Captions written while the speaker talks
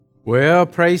Well,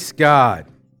 praise God.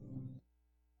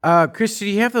 Christy,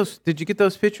 do you have those? Did you get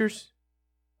those pictures?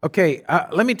 Okay,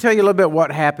 let me tell you a little bit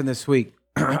what happened this week.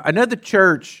 Another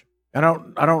church, I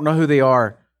don't know who they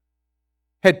are,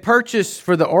 had purchased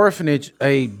for the orphanage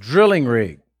a drilling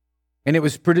rig, and it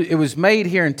was made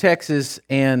here in Texas.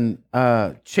 And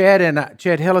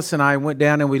Chad Hellis and I went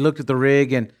down and we looked at the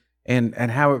rig and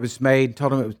how it was made.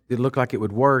 Told them it looked like it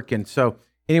would work, and so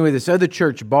anyway, this other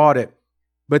church bought it.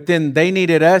 But then they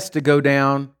needed us to go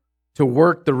down to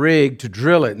work the rig to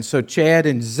drill it. And so Chad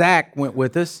and Zach went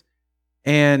with us,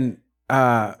 and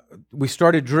we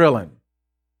started drilling.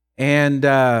 And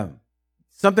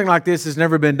something like this has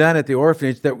never been done at the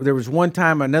orphanage. There was one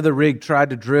time another rig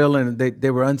tried to drill, and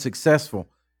they were unsuccessful.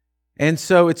 And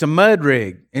so it's a mud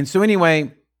rig. And so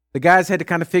anyway, the guys had to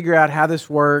kind of figure out how this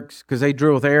works because they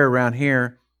drill with air around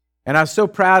here. And I was so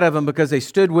proud of them because they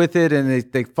stood with it, and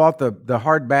they fought the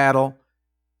hard battle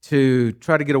to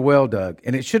try to get a well dug.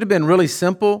 And it should have been really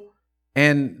simple.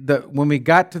 And when we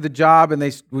got to the job and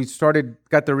we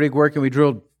got the rig working, we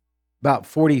drilled about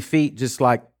 40 feet just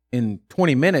like in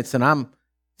 20 minutes. And I'm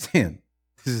saying,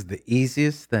 this is the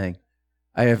easiest thing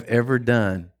I have ever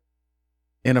done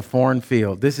in a foreign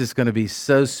field. This is going to be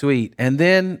so sweet. And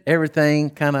then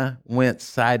everything kind of went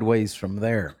sideways from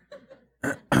there.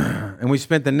 And we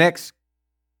spent the next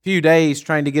few days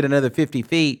trying to get another 50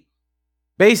 feet.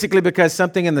 Basically because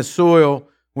something in the soil,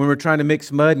 when we're trying to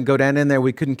mix mud and go down in there,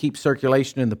 we couldn't keep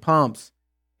circulation in the pumps.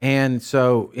 And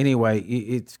so anyway,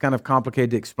 it's kind of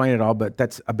complicated to explain it all, but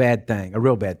that's a bad thing, a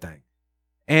real bad thing.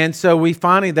 And so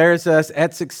there's us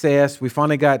at Success. We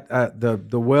finally got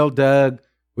the well dug.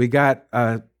 We got,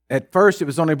 at first it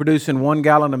was only producing 1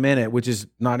 gallon a minute, which is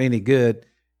not any good.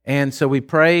 And so we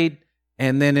prayed,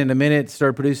 and then in a minute it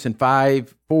started producing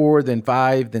 4, then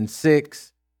 5, then 6.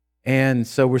 And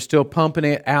so we're still pumping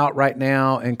it out right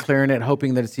now and clearing it,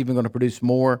 hoping that it's even going to produce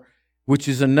more, which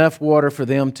is enough water for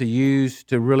them to use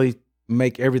to really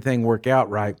make everything work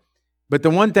out right. But the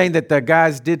one thing that the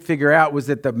guys did figure out was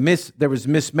that there was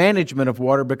mismanagement of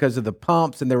water because of the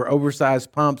pumps, and they were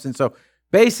oversized pumps. And so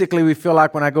basically we feel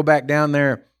like when I go back down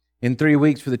there in 3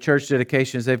 weeks for the church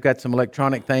dedications, they've got some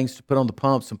electronic things to put on the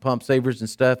pumps, some pump savers and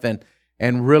stuff.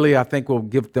 And really, I think we'll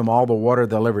give them all the water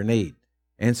they'll ever need.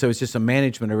 And so it's just a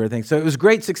management of everything. So it was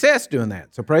great success doing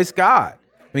that. So praise God.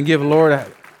 We can give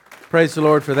praise the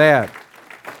Lord for that.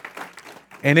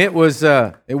 And it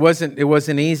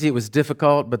wasn't easy. It was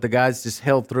difficult, but the guys just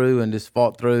held through and just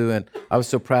fought through. And I was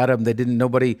so proud of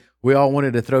them. We all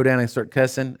wanted to throw down and start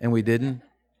cussing, and we didn't.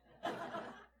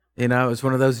 You know, it was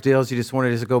one of those deals. You just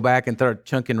wanted to go back and start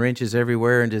chunking wrenches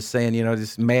everywhere and just saying,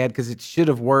 just mad because it should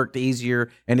have worked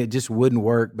easier and it just wouldn't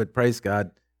work. But praise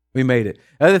God. We made it.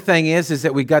 Other thing is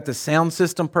that we got the sound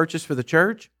system purchased for the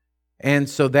church, and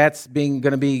so that's going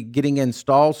to be getting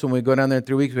installed. So when we go down there in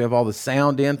 3 weeks, we have all the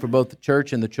sound in for both the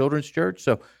church and the children's church.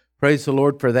 So praise the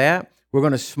Lord for that. We're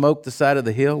going to smoke the side of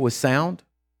the hill with sound.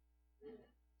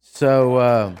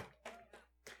 So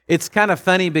it's kind of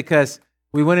funny because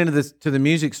we went into the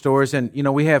music stores, and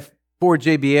we have 4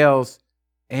 JBLs,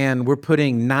 and we're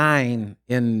putting 9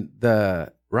 in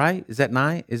the right. Is that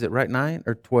 9? Is it right 9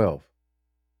 or 12?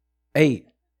 8.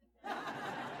 That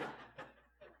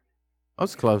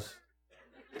was close.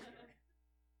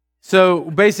 So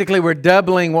basically, we're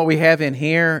doubling what we have in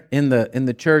here in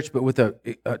the church, but with a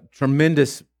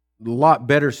tremendous, lot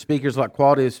better speakers, like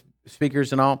quality of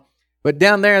speakers and all. But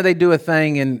down there, they do a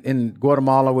thing in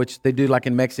Guatemala, which they do like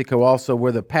in Mexico also,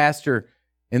 where the pastor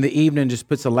in the evening just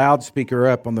puts a loudspeaker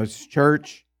up on the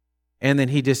church, and then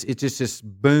it's just this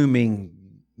booming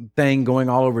thing going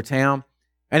all over town.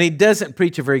 And he doesn't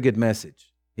preach a very good message.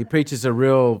 He preaches a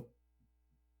real,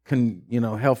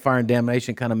 hellfire and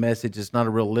damnation kind of message. It's not a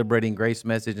real liberating grace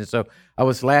message. And so I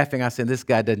was laughing. I said, this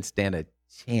guy doesn't stand a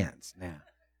chance now.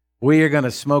 We are going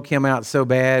to smoke him out so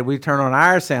bad. We turn on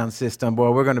our sound system,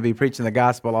 boy, we're going to be preaching the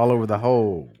gospel all over the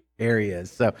whole area.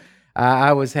 So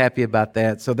I was happy about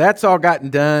that. So that's all gotten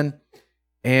done,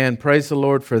 and praise the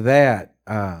Lord for that.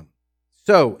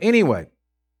 So anyway,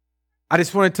 I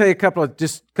just want to tell you a couple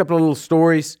of little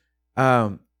stories.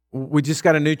 We just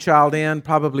got a new child in,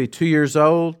 probably 2 years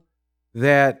old,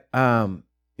 that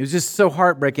it was just so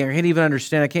heartbreaking. I can't even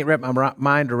understand. I can't wrap my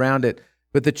mind around it.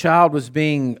 But the child was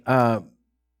being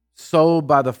sold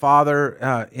by the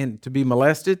father to be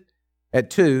molested at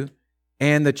 2,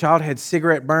 and the child had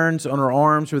cigarette burns on her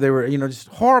arms, where they were, just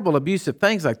horrible, abusive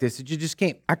things like this that you just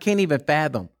can't. I can't even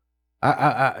fathom.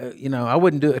 I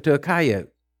wouldn't do it to a coyote,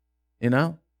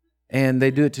 and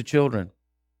they do it to children.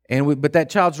 But that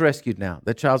child's rescued now.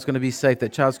 That child's going to be safe.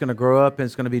 That child's going to grow up and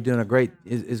is going to be doing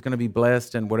is going to be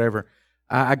blessed and whatever.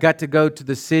 I got to go to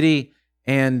the city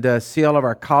and see all of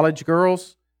our college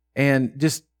girls, and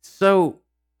just so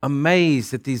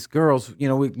amazed at these girls. You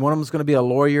know, one of them is going to be a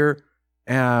lawyer.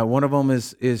 One of them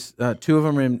is two of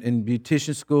them are in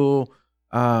beautician school.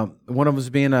 One of them is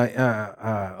being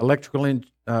a electrical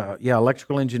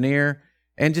engineer,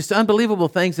 and just unbelievable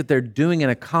things that they're doing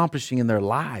and accomplishing in their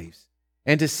lives.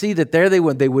 And to see that they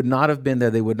would not have been there.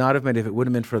 They would not have been if it would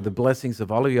have been for the blessings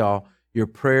of all of y'all, your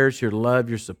prayers, your love,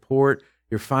 your support,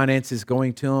 your finances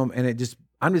going to them. And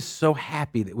I'm just so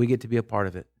happy that we get to be a part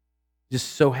of it.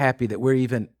 Just so happy that we're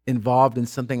even involved in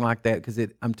something like that, because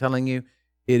I'm telling you,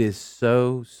 it is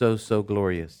so, so, so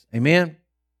glorious. Amen?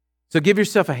 So give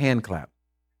yourself a hand clap.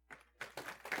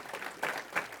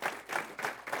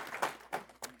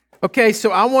 Okay, so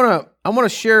I want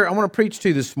to preach to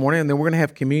you this morning, and then we're going to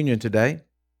have communion today.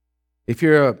 If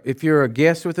you're a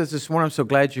guest with us this morning, I'm so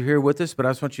glad you're here with us, but I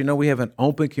just want you to know we have an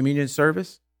open communion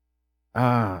service.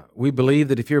 We believe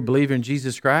that if you're a believer in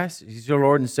Jesus Christ, He's your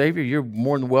Lord and Savior, you're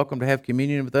more than welcome to have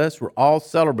communion with us. We're all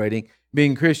celebrating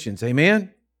being Christians.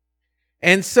 Amen?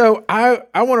 And so I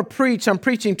want to preach. I'm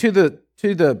preaching to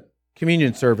the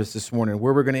communion service this morning,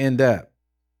 where we're going to end up.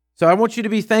 So I want you to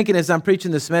be thinking as I'm preaching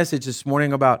this message this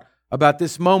morning about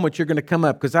this moment you're going to come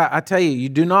up, because I tell you, you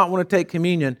do not want to take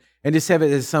communion and just have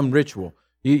it as some ritual.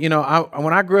 When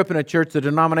I grew up in a church, the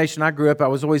denomination I grew up, I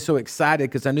was always so excited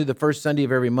because I knew the first Sunday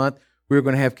of every month we were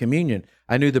going to have communion.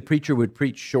 I knew the preacher would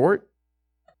preach short,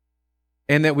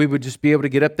 and that we would just be able to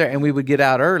get up there and we would get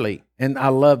out early. And I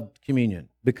loved communion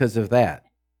because of that.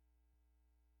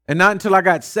 And not until I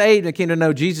got saved and came to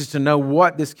know Jesus to know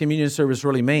what this communion service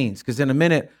really means. Because in a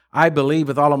minute, I believe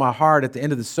with all of my heart at the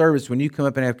end of the service, when you come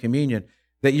up and have communion,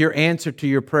 that your answer to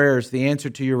your prayers, the answer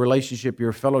to your relationship,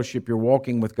 your fellowship, your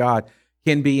walking with God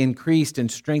can be increased and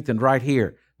strengthened right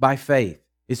here by faith.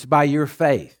 It's by your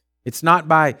faith. It's not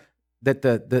by that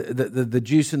the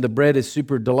juice and the bread is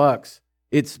super deluxe.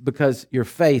 It's because your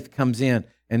faith comes in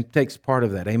and takes part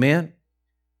of that. Amen?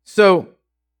 So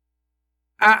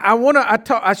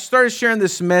I started sharing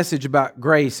this message about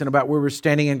grace and about where we're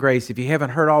standing in grace. If you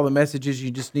haven't heard all the messages,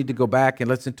 you just need to go back and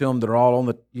listen to them. They're all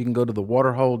you can go to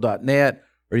thewaterhole.net,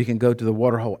 or you can go to the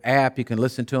Waterhole app. You can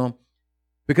listen to them.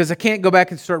 Because I can't go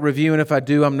back and start reviewing. If I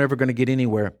do, I'm never going to get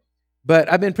anywhere.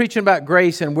 But I've been preaching about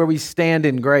grace and where we stand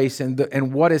in grace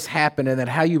and what has happened, and that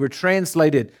how you were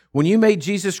translated when you made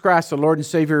Jesus Christ the Lord and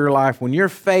Savior of your life, when your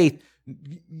faith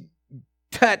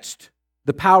touched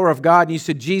the power of God and you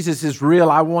said, Jesus is real,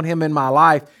 I want Him in my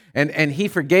life, and He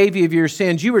forgave you of your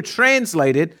sins. You were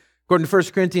translated, according to 1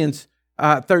 Corinthians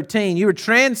 13, you were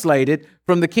translated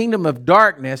from the kingdom of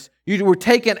darkness. You were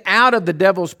taken out of the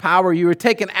devil's power. You were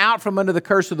taken out from under the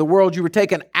curse of the world. You were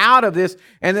taken out of this.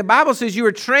 And the Bible says you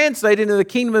were translated into the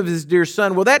kingdom of His dear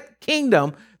Son. Well, that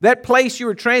kingdom, that place you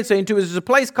were translated into, is a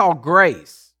place called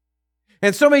grace.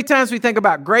 And so many times we think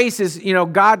about grace as,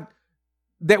 God,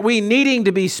 that we needing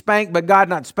to be spanked, but God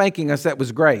not spanking us, that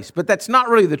was grace. But that's not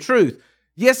really the truth.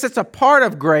 Yes, it's a part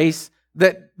of grace,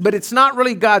 but it's not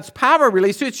really God's power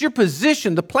release. So it's your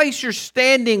position, the place you're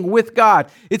standing with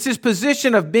God. It's His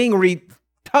position of being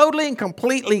totally and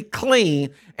completely clean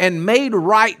and made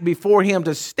right before Him,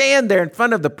 to stand there in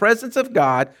front of the presence of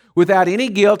God without any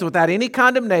guilt, without any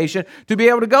condemnation, to be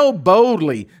able to go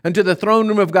boldly into the throne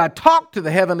room of God, talk to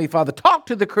the Heavenly Father, talk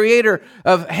to the Creator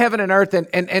of heaven and earth,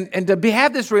 and to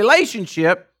have this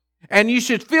relationship, and you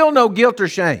should feel no guilt or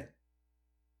shame.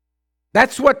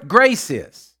 That's what grace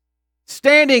is.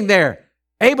 Standing there,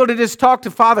 able to just talk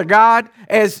to Father God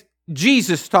as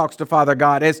Jesus talks to Father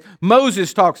God, as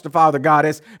Moses talks to Father God,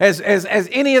 as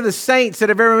any of the saints that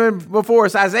have ever been before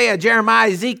us, Isaiah, Jeremiah,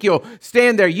 Ezekiel,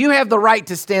 stand there. You have the right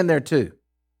to stand there too,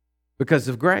 because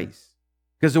of grace,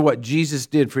 because of what Jesus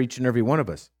did for each and every one of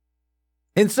us.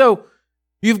 And so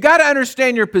you've got to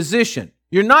understand your position.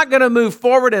 You're not going to move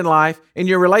forward in life in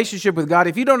your relationship with God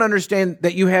if you don't understand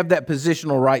that you have that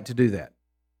positional right to do that.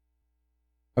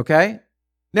 Okay?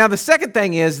 Now, the second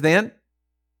thing is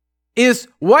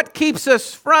what keeps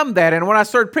us from that. And what I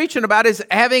started preaching about is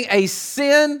having a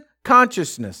sin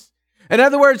consciousness. In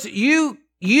other words, you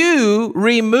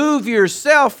remove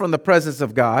yourself from the presence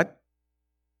of God.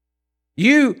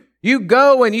 You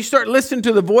go and you start listening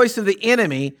to the voice of the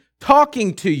enemy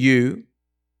talking to you,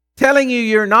 telling you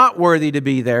you're not worthy to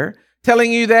be there,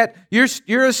 telling you that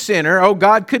you're a sinner. Oh,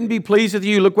 God couldn't be pleased with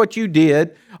you. Look what you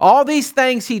did. All these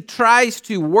things he tries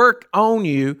to work on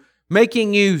you,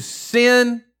 making you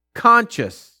sin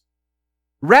conscious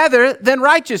rather than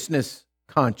righteousness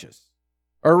conscious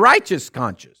or righteous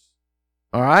conscious.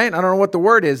 All right? I don't know what the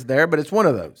word is there, but it's one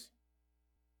of those.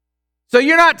 So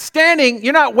you're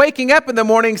not waking up in the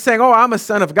morning saying, oh, I'm a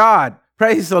son of God.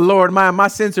 Praise the Lord. My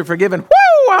sins are forgiven.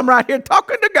 Woo! I'm right here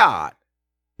talking to God.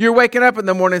 You're waking up in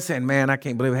the morning saying, man, I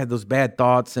can't believe I had those bad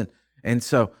thoughts. And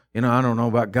so, I don't know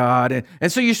about God.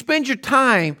 And so you spend your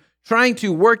time trying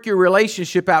to work your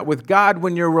relationship out with God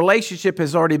when your relationship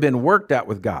has already been worked out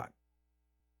with God.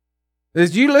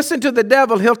 As you listen to the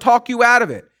devil, he'll talk you out of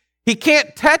it. He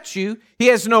can't touch you. He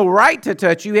has no right to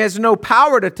touch you. He has no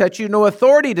power to touch you, no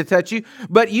authority to touch you.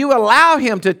 But you allow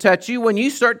him to touch you when you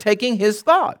start taking his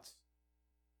thoughts.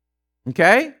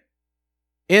 Okay?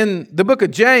 In the book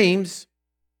of James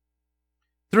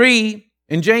 3,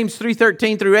 in James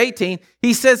 3:13 through 18,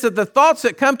 he says that the thoughts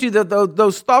that come to you,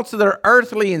 those thoughts that are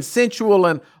earthly and sensual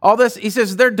and all this, he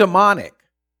says they're demonic.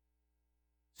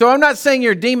 So I'm not saying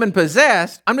you're demon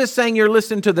possessed. I'm just saying you're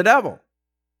listening to the devil.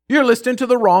 You're listening to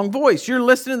the wrong voice. You're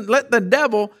listening, let the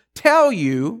devil tell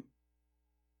you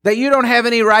that you don't have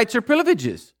any rights or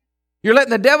privileges. You're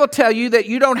letting the devil tell you that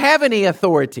you don't have any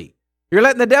authority. You're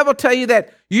letting the devil tell you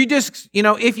that you just,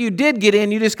 if you did get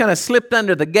in, you just kind of slipped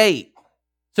under the gate.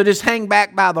 So just hang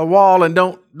back by the wall and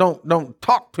don't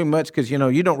talk too much because,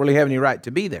 you don't really have any right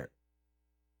to be there.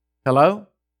 Hello?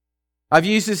 I've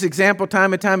used this example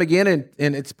time and time again,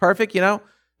 and it's perfect,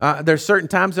 There's certain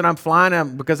times that I'm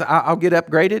flying because I'll get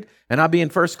upgraded, and I'll be in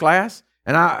first class.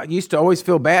 And I used to always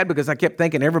feel bad because I kept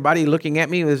thinking everybody looking at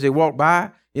me as they walk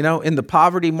by, in the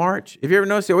poverty march. Have you ever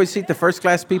noticed they always seat the first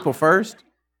class people first?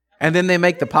 And then they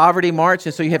make the poverty march,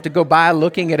 and so you have to go by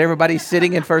looking at everybody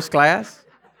sitting in first class?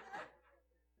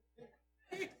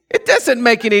 It doesn't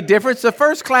make any difference. The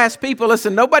first class people,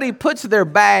 listen, nobody puts their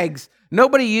bags,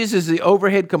 nobody uses the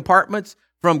overhead compartments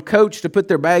from coach to put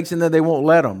their bags in there. They won't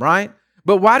let them, right?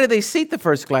 But why do they seat the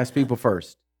first class people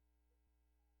first?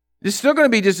 It's still going to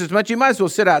be just as much. You might as well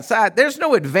sit outside. There's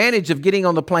no advantage of getting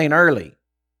on the plane early,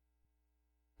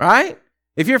 right?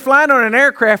 If you're flying on an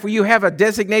aircraft where you have a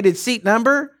designated seat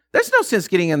number, there's no sense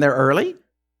getting in there early.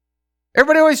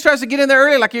 Everybody always tries to get in there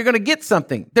early like you're going to get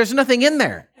something. There's nothing in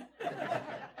there.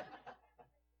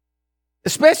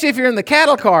 Especially if you're in the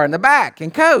cattle car in the back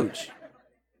and coach.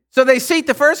 So they seat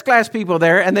the first class people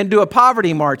there and then do a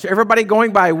poverty march. Everybody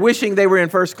going by wishing they were in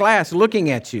first class,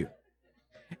 looking at you.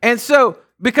 And so,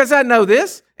 because I know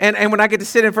this, and when I get to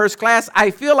sit in first class, I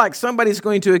feel like somebody's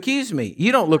going to accuse me.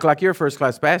 You don't look like you're a first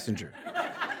class passenger.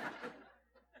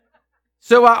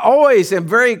 So I always am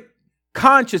very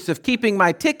conscious of keeping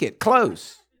my ticket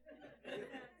close.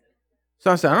 So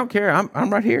I said, I don't care.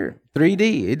 I'm right here.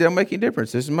 3D. It doesn't make any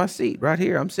difference. This is my seat right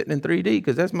here. I'm sitting in 3D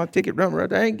because that's my ticket number right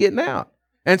there. I ain't getting out.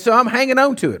 And so I'm hanging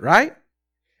on to it, right?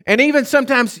 And even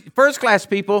sometimes first class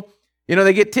people,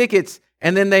 they get tickets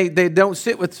and then they don't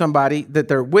sit with somebody that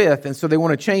they're with. And so they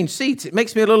want to change seats. It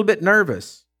makes me a little bit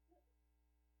nervous,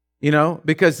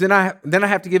 because then I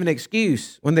have to give an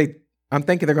excuse when I'm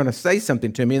thinking they're going to say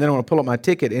something to me and then I want to pull up my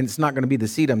ticket and it's not going to be the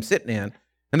seat I'm sitting in.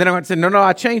 And then I went and said, no,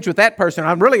 I changed with that person.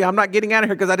 I'm not getting out of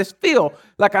here because I just feel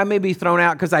like I may be thrown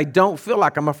out because I don't feel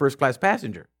like I'm a first-class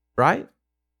passenger, right?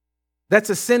 That's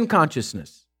a sin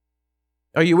consciousness.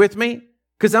 Are you with me?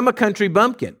 Because I'm a country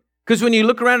bumpkin. Because when you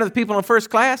look around at the people in first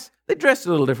class, they dress a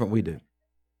little different than we do.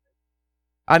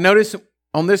 I noticed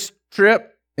on this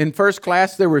trip in first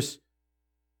class, there was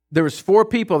 4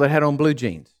 people that had on blue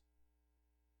jeans.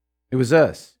 It was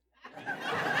us.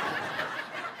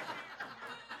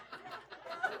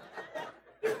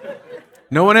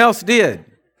 No one else did.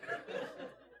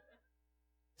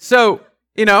 So,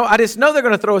 I just know they're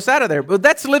going to throw us out of there. But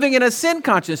that's living in a sin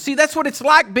conscience. See, that's what it's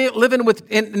like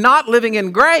not living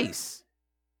in grace.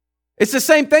 It's the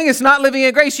same thing as not living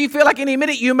in grace. You feel like any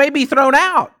minute you may be thrown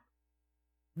out.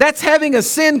 That's having a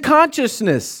sin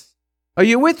consciousness. Are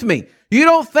you with me? You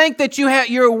don't think that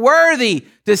you're worthy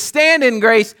to stand in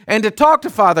grace and to talk to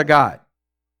Father God.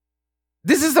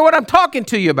 This is what I'm talking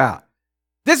to you about.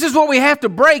 This is what we have to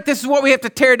break. This is what we have to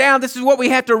tear down. This is what we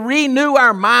have to renew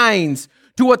our minds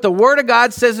to what the Word of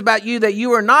God says about you, that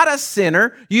you are not a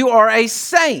sinner, you are a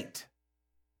saint.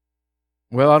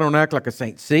 Well, I don't act like a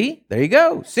saint. See, there you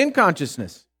go, sin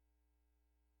consciousness.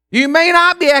 You may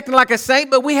not be acting like a saint,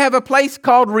 but we have a place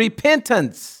called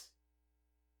repentance,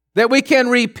 that we can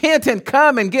repent and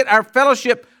come and get our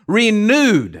fellowship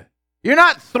renewed. You're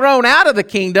not thrown out of the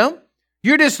kingdom.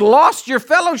 You just lost your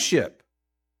fellowship.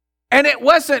 And it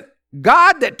wasn't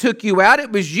God that took you out.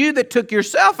 It was you that took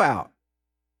yourself out.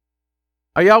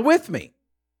 Are y'all with me?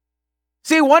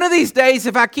 See, one of these days,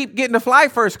 if I keep getting to fly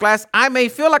first class, I may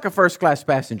feel like a first class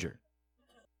passenger.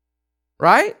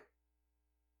 Right?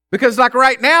 Because like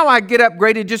right now, I get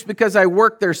upgraded just because I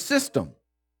work their system.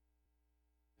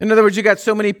 In other words, you got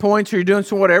so many points or you're doing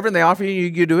some whatever and they offer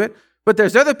you do it. But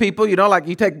there's other people, like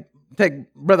you take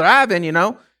Brother Ivan,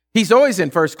 He's always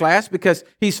in first class because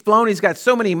he's flown, he's got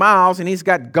so many miles, and he's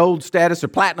got gold status or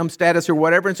platinum status or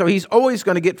whatever, and so he's always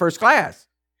going to get first class.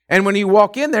 And when you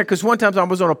walk in there, because one time I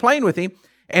was on a plane with him,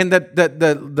 and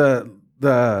the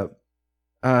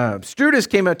stewardess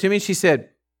came up to me and she said,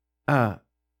 "Do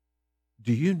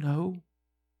you know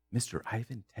Mr.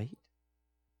 Ivan Tate?"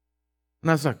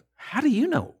 And I was like, "How do you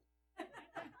know?"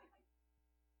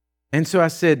 And so I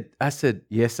said,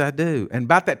 "Yes, I do." And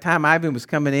about that time, Ivan was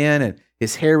coming in, and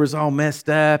his hair was all messed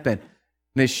up, and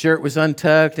his shirt was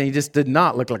untucked, and he just did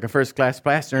not look like a first-class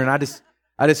pastor. And I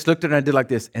just looked at him and I did like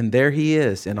this, and there he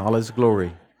is in all his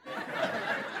glory.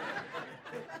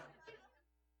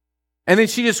 And then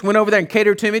she just went over there and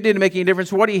catered to him. It didn't make any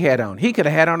difference what he had on. He could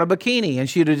have had on a bikini, and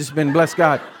she'd have just been, bless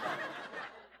God.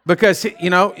 Because,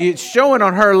 it's showing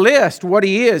on her list what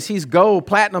he is. He's gold,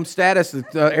 platinum status.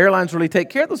 The airlines really take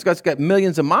care of those guys. Got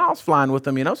millions of miles flying with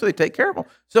them, so they take care of them.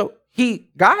 So he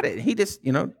got it. He just,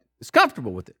 is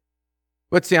comfortable with it.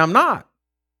 But see, I'm not.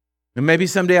 And maybe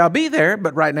someday I'll be there,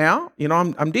 but right now,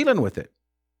 I'm dealing with it.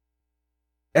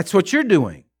 That's what you're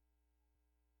doing.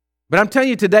 But I'm telling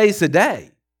you, today's the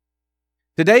day.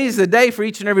 Today is the day for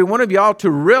each and every one of y'all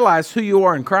to realize who you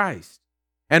are in Christ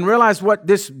and realize what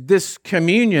this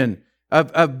communion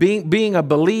of being a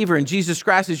believer in Jesus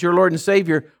Christ as your Lord and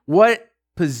Savior, what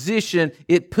position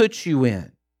it puts you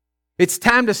in. It's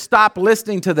time to stop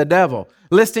listening to the devil,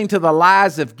 listening to the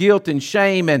lies of guilt and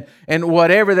shame and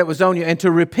whatever that was on you, and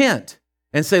to repent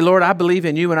and say, "Lord, I believe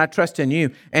in you and I trust in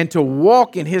you," and to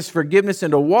walk in his forgiveness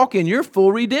and to walk in your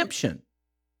full redemption.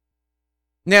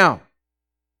 Now,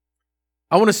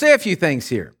 I want to say a few things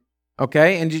here,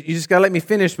 okay? And you just got to let me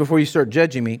finish before you start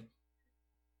judging me.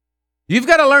 You've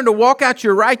got to learn to walk out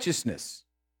your righteousness.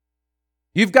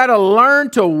 You've got to learn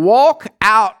to walk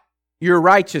out your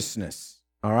righteousness,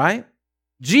 all right?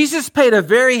 Jesus paid a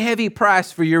very heavy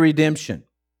price for your redemption.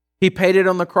 He paid it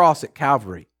on the cross at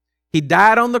Calvary. He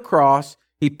died on the cross.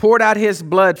 He poured out his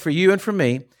blood for you and for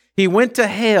me. He went to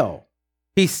hell.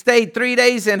 He stayed 3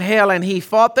 days in hell, and he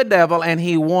fought the devil, and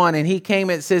he won. And he came,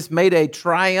 it says, made a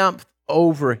triumph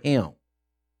over him,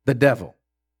 the devil.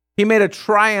 He made a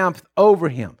triumph over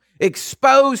him,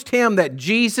 exposed him that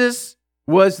Jesus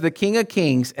was the King of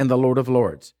Kings and the Lord of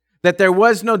Lords, that there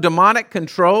was no demonic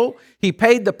control. He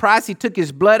paid the price. He took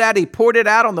his blood out. He poured it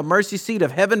out on the mercy seat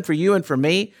of heaven for you and for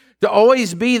me to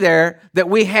always be there, that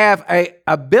we have an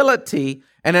ability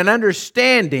and an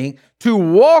understanding to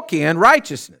walk in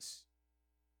righteousness.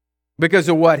 Because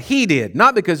of what he did,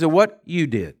 not because of what you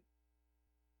did.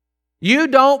 You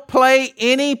don't play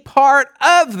any part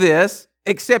of this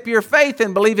except your faith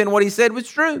and believe in what he said was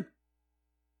true.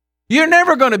 You're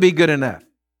never going to be good enough.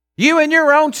 You and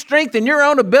your own strength and your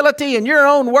own ability and your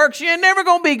own works, you're never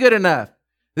going to be good enough.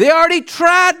 They already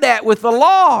tried that with the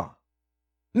law.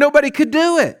 Nobody could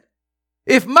do it.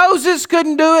 If Moses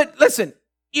couldn't do it, listen,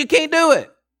 you can't do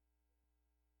it.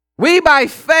 We, by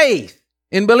faith,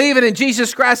 in believing in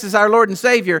Jesus Christ as our Lord and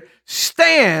Savior,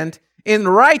 stand in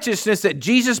righteousness that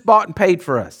Jesus bought and paid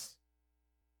for us.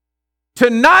 To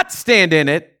not stand in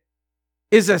it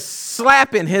is a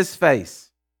slap in his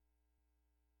face.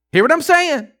 Hear what I'm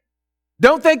saying?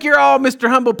 Don't think you're all Mr.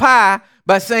 Humble Pie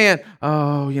by saying,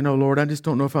 "Oh, Lord, I just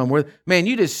don't know if I'm worth it." Man,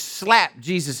 you just slapped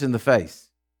Jesus in the face.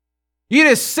 You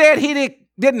just said he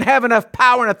didn't have enough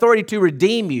power and authority to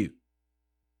redeem you.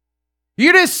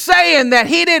 You're just saying that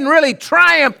he didn't really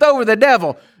triumph over the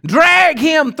devil, drag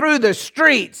him through the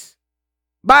streets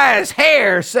by his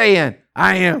hair saying,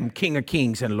 "I am King of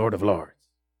Kings and Lord of Lords."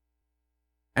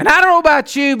 And I don't know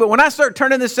about you, but when I start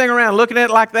turning this thing around, looking at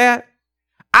it like that,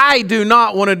 I do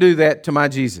not want to do that to my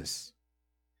Jesus.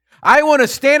 I want to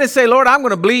stand and say, "Lord, I'm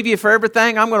going to believe you for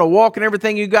everything. I'm going to walk in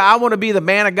everything you got. I want to be the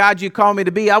man of God you call me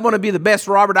to be. I want to be the best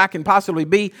Robert I can possibly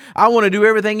be. I want to do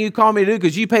everything you call me to do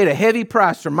because you paid a heavy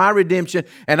price for my redemption,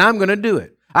 and I'm going to do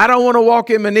it. I don't want to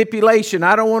walk in manipulation.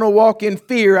 I don't want to walk in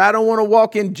fear. I don't want to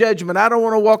walk in judgment. I don't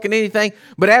want to walk in anything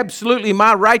but absolutely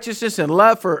my righteousness and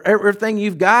love for everything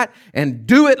you've got. And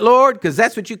do it, Lord, because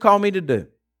that's what you call me to do.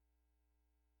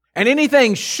 And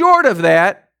anything short of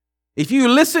that, if you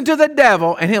listen to the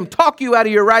devil and him talk you out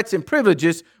of your rights and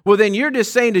privileges, well, then you're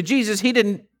just saying to Jesus, he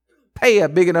didn't pay a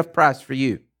big enough price for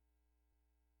you.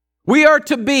 We are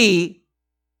to be,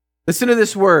 listen to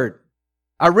this word.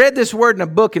 I read this word in a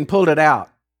book and pulled it out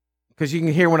because you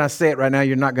can hear when I say it right now,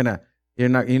 it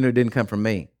didn't come from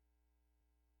me.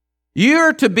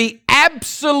 You're to be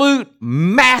absolute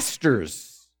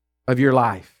masters of your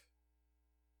life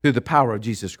through the power of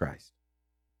Jesus Christ.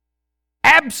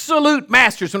 Absolute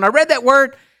masters. When I read that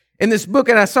word in this book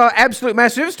and I saw absolute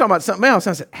masters, it was talking about something else.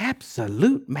 I said,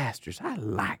 absolute masters. I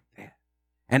like that.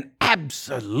 an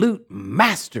absolute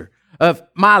master of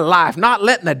my life, not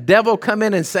letting the devil come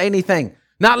in and say anything,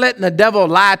 not letting the devil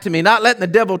lie to me, not letting the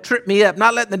devil trip me up,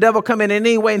 not letting the devil come in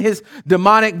any way in his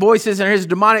demonic voices and his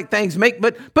demonic things,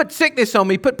 but put sickness on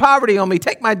me, put poverty on me,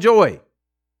 take my joy.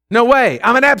 No way.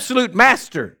 I'm an absolute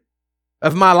master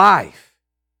of my life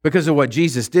because of what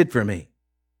Jesus did for me.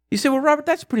 You say, well, Robert,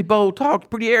 that's pretty bold talk,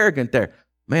 pretty arrogant there.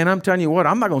 Man, I'm telling you what,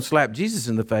 I'm not going to slap Jesus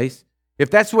in the face.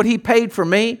 If that's what he paid for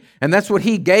me and that's what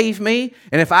he gave me,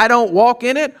 and if I don't walk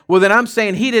in it, well, then I'm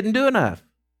saying he didn't do enough.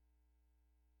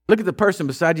 Look at the person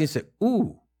beside you and say,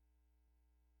 ooh,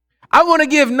 I want to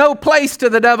give no place to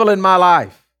the devil in my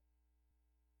life.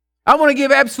 I want to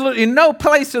give absolutely no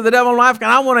place to the devil in my life,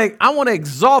 and I want to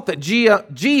exalt that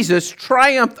Jesus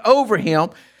triumphed over him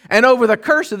and over the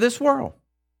curse of this world.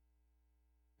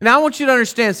 Now, I want you to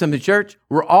understand something, church.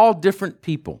 We're all different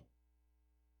people,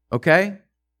 okay?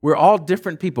 We're all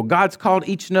different people. God's called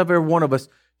each and every one of us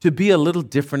to be a little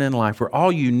different in life. We're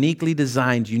all uniquely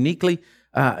designed, uniquely,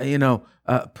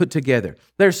 put together.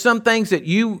 There's some things that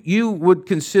you would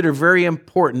consider very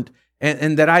important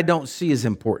and that I don't see as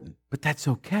important, but that's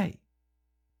okay.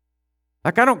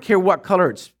 Like, I don't care what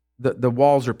color the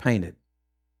walls are painted.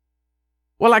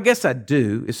 Well, I guess I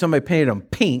do. If somebody painted them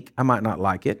pink, I might not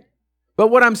like it. But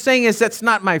what I'm saying is that's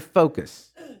not my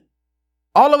focus.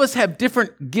 All of us have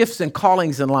different gifts and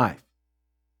callings in life.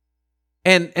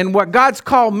 And what God's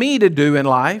called me to do in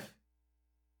life,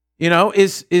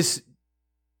 is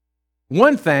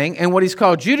one thing, and what he's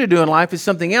called you to do in life is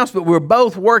something else, but we're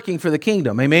both working for the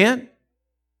kingdom. Amen?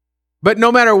 But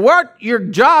no matter what your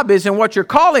job is and what your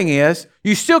calling is,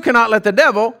 you still cannot let the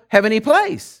devil have any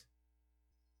place.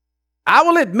 I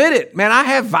will admit it, man, I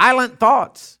have violent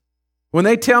thoughts. When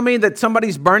they tell me that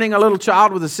somebody's burning a little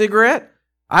child with a cigarette,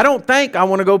 I don't think I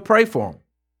want to go pray for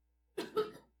them.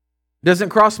 Doesn't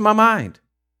cross my mind.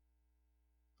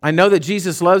 I know that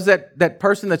Jesus loves that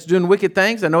person that's doing wicked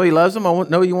things. I know he loves them. I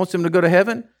know he wants them to go to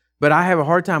heaven, but I have a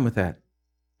hard time with that.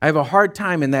 I have a hard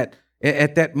time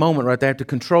at that moment right there to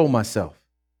control myself,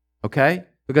 okay?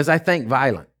 Because I think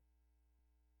violent.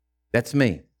 That's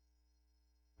me,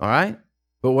 all right?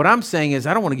 But what I'm saying is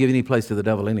I don't want to give any place to the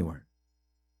devil anywhere.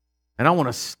 And I want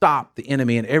to stop the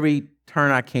enemy in every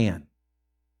turn I can.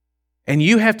 And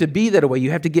you have to be that way. You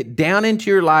have to get down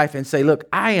into your life and say, look,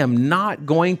 I am not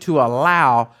going to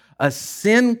allow a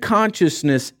sin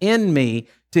consciousness in me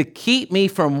to keep me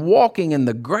from walking in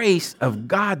the grace of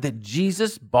God that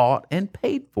Jesus bought and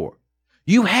paid for.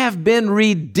 You have been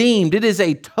redeemed. It is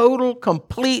a total,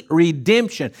 complete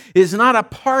redemption. It is not a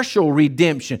partial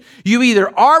redemption. You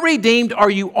either are redeemed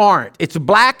or you aren't. It's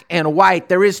black and white.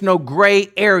 There is no gray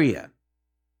area.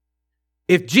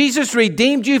 If Jesus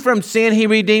redeemed you from sin, he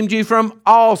redeemed you from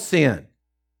all sin.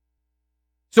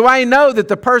 So I know that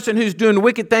the person who's doing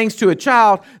wicked things to a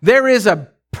child, there is a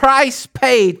price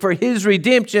paid for his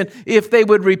redemption if they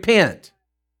would repent.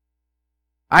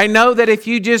 I know that if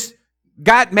you just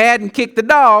got mad and kicked the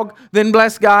dog, then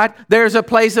bless God, there's a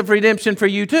place of redemption for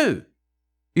you too.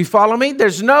 You follow me?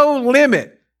 There's no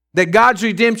limit that God's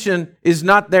redemption is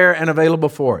not there and available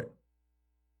for it.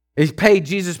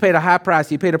 Jesus paid a high price.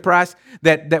 He paid a price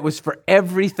that was for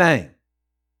everything.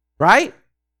 Right?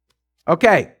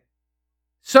 Okay.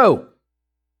 So,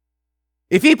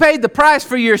 if he paid the price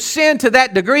for your sin to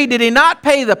that degree, did he not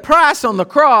pay the price on the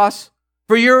cross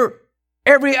for your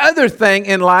every other thing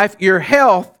in life, your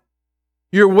health,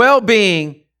 your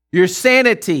well-being, your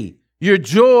sanity, your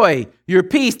joy, your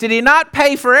peace? Did he not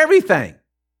pay for everything?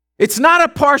 It's not a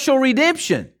partial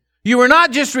redemption. You were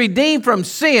not just redeemed from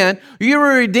sin, you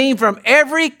were redeemed from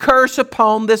every curse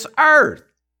upon this earth.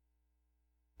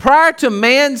 Prior to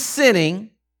man sinning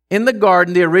in the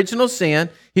garden, the original sin,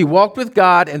 he walked with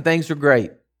God and things were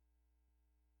great.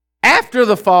 After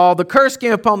the fall, the curse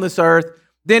came upon this earth.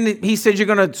 Then he said, you're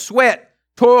going to sweat,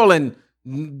 toil, and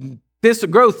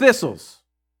grow thistles.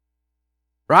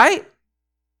 Right?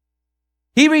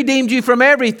 He redeemed you from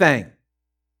everything.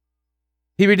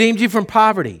 He redeemed you from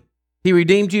poverty. He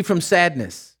redeemed you from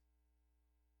sadness.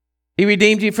 He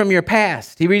redeemed you from your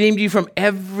past. He redeemed you from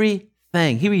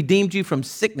everything. He redeemed you from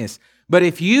sickness. But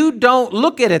if you don't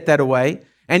look at it that way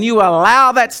and you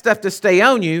allow that stuff to stay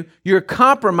on you, you're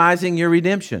compromising your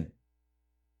redemption.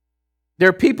 There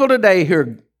are people today who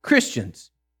are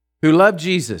Christians who love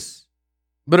Jesus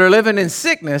but are living in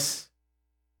sickness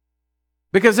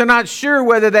because they're not sure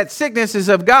whether that sickness is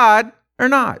of God or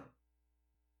not.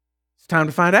 It's time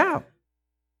to find out.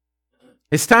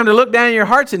 It's time to look down in your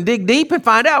hearts and dig deep and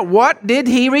find out, what did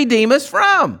he redeem us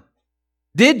from?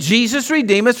 Did Jesus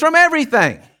redeem us from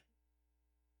everything?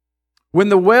 When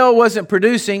the well wasn't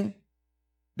producing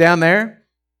down there,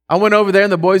 I went over there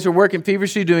and the boys were working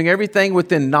feverishly, doing everything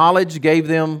within knowledge gave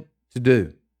them to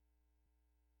do.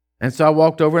 And so I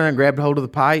walked over and grabbed hold of the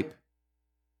pipe.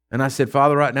 And I said,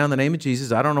 Father, right now in the name of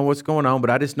Jesus, I don't know what's going on, but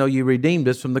I just know you redeemed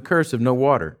us from the curse of no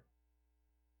water.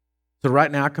 So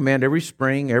right now I command every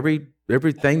spring,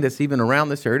 everything that's even around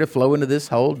this area to flow into this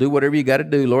hole. Do whatever you got to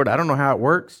do, Lord. I don't know how it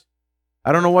works.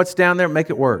 I don't know what's down there. Make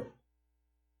it work.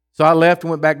 So I left and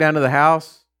went back down to the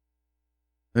house.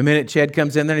 The minute Chad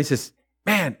comes in there and he says,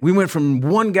 man, we went from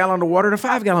 1 gallon of water to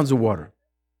 5 gallons of water.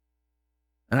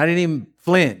 And I didn't even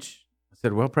flinch. I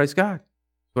said, well, praise God.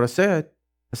 That's what I said.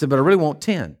 I said, but I really want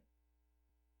 10.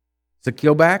 So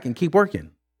go back and keep working.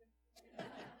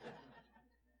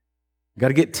 Got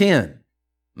to get 10.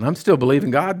 And I'm still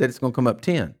believing God that it's going to come up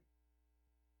 10.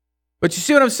 But you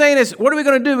see what I'm saying is, what are we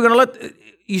going to do? We're going to let,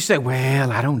 you say,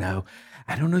 well, I don't know.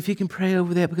 I don't know if you can pray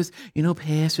over that because,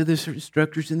 Pastor, there's certain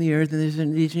structures in the earth and there's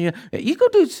and these. You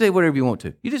go say whatever you want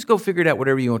to. You just go figure it out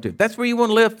whatever you want to. If that's where you want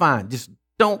to live, fine. Just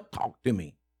don't talk to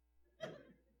me.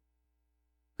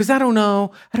 Because I don't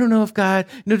know. I don't know if God,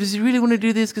 does he really want to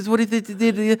do this? Because what if they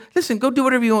did? Listen, go do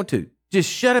whatever you want to.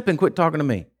 Just shut up and quit talking to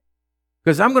me.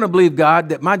 Because I'm going to believe God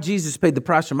that my Jesus paid the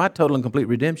price for my total and complete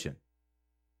redemption.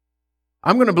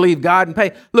 I'm going to believe God and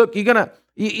pay. Look, you're going to,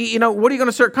 what are you going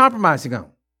to start compromising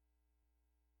on?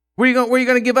 Where are you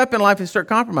going to give up in life and start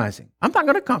compromising? I'm not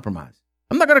going to compromise.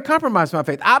 I'm not going to compromise my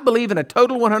faith. I believe in a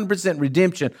total 100%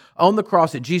 redemption on the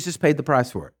cross that Jesus paid the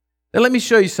price for it. Now let me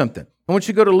show you something. I want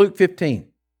you to go to Luke 15.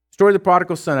 Story of the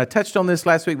prodigal son. I touched on this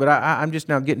last week, but I'm just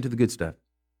now getting to the good stuff.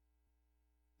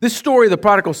 This story of the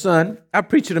prodigal son, I've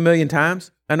preached it 1,000,000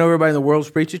 times. I know everybody in the world's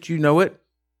preached it. You know it.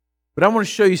 But I want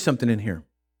to show you something in here.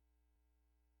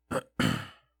 I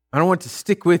don't want to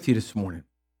stick with you this morning.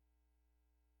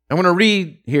 I want to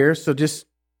read here, so just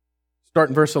start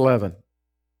in verse 11.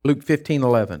 Luke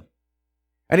 15:11.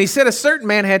 And he said, a certain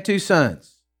man had 2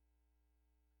 sons.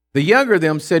 The younger of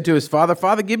them said to his father,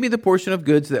 Father, give me the portion of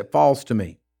goods that falls to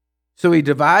me. So he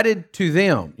divided to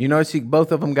them. You notice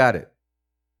both of them got it.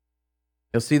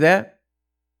 You'll see that?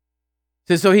 It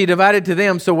says, so he divided to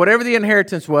them. So whatever the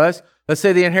inheritance was, let's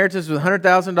say the inheritance was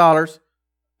 $100,000,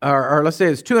 or let's say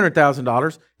it's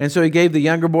 $200,000. And so he gave the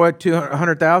younger boy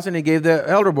 $100,000. He gave the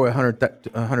elder boy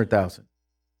 $100,000.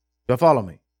 You'll follow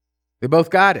me? They both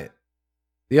got it.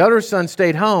 The elder son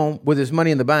stayed home with his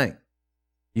money in the bank.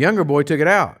 The younger boy took it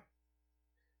out.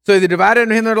 So they divided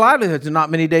unto him their livelihoods. And not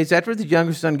many days after, the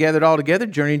younger son gathered all together,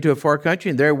 journeyed to a far country,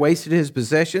 and there wasted his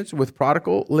possessions with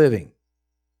prodigal living.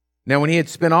 Now, when he had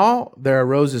spent all, there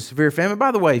arose a severe famine.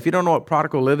 By the way, if you don't know what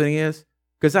prodigal living is,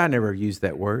 because I never used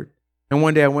that word, and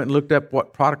one day I went and looked up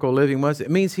what prodigal living was, it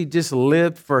means he just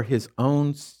lived for his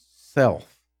own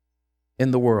self in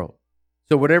the world.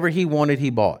 So whatever he wanted, he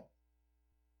bought.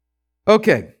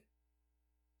 Okay.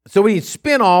 So when he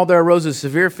spent all, there arose a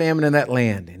severe famine in that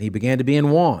land, and he began to be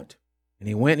in want. And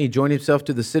he went and he joined himself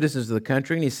to the citizens of the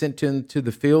country, and he sent him to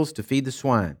the fields to feed the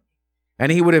swine.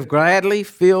 And he would have gladly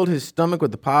filled his stomach with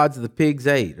the pods of the pigs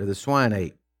ate, or the swine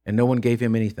ate, and no one gave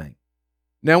him anything.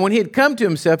 Now, when he had come to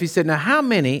himself, he said,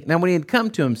 when he had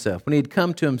come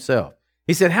to himself,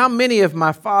 he said, how many of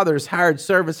my father's hired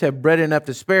servants have bread enough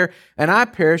to spare, and I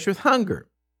perish with hunger?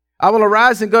 I will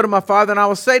arise and go to my father, and I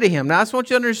will say to him. Now, I just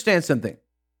want you to understand something.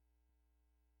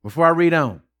 Before I read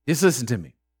on, just listen to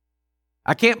me.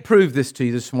 I can't prove this to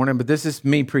you this morning, but this is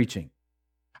me preaching.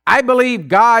 I believe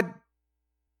God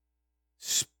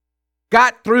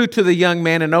got through to the young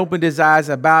man and opened his eyes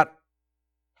about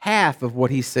half of what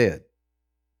he said.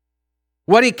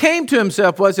 What he came to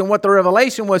himself was, and what the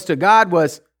revelation was to God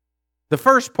was the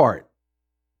first part.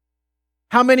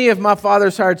 How many of my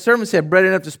father's hired servants have bread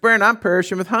enough to spare, and I'm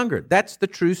perishing with hunger? That's the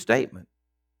true statement.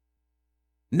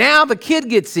 Now the kid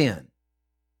gets in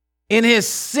his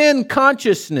sin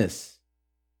consciousness,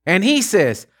 and he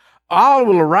says, I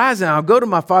will arise and I'll go to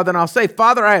my father and I'll say,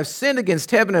 Father, I have sinned against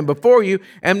heaven and before you,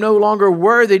 am no longer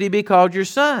worthy to be called your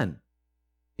son.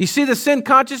 You see the sin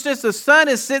consciousness? The son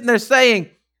is sitting there saying,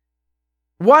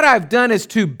 what I've done is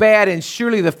too bad, and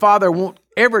surely the father won't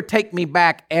ever take me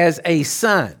back as a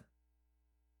son.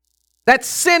 That's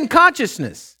sin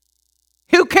consciousness.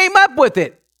 Who came up with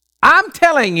it? I'm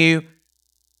telling you,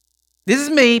 this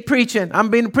is me preaching. I'm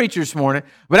being a preacher this morning.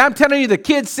 But I'm telling you, the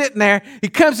kid's sitting there. He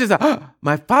comes and says,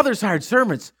 my father's hired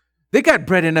servants, they got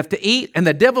bread enough to eat. And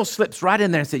the devil slips right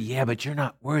in there and says, yeah, but you're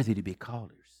not worthy to be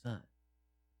called your son.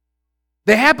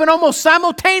 They happen almost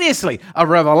simultaneously. A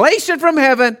revelation from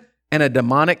heaven and a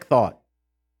demonic thought.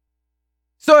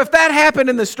 So if that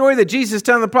happened in the story that Jesus is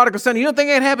telling the prodigal son, you don't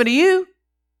think it happened to you?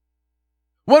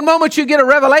 One moment you get a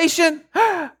revelation,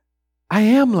 I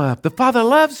am loved. The Father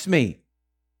loves me.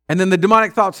 And then the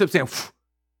demonic thought slips in.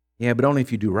 Yeah, but only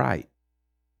if you do right.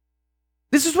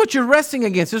 This is what you're wrestling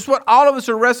against. This is what all of us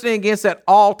are wrestling against at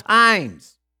all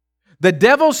times. The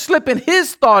devil's slipping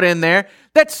his thought in there.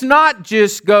 That's not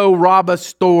just go rob a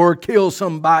store, kill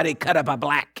somebody, cut up a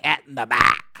black cat in the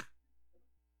back.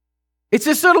 It's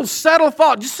this little subtle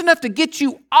thought, just enough to get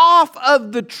you off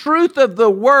of the truth of the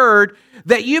word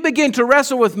that you begin to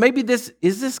wrestle with. Maybe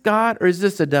is this God or is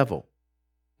this a devil?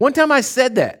 One time I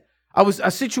said that.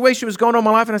 A situation was going on in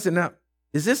my life and I said, now,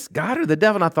 is this God or the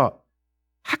devil? And I thought,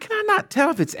 how can I not tell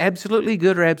if it's absolutely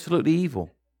good or absolutely evil?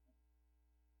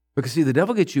 Because see, the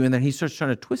devil gets you in there and he starts trying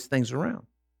to twist things around.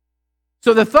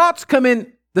 So the thoughts come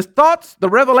in, the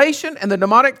revelation and the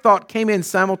demonic thought came in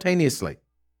simultaneously.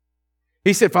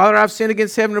 He said, Father, I've sinned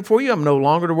against heaven and before you. I'm no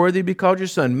longer worthy to be called your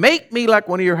son. Make me like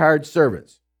one of your hired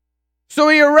servants. So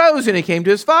he arose and he came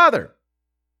to his father.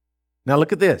 Now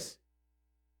look at this.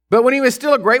 But when he was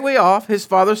still a great way off, his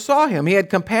father saw him. He had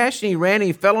compassion. He ran and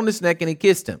he fell on his neck and he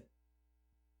kissed him.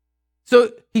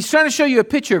 So he's trying to show you a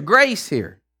picture of grace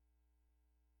here.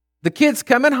 The kid's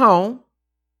coming home.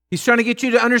 He's trying to get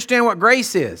you to understand what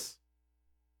grace is.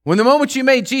 When the moment you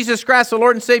made Jesus Christ the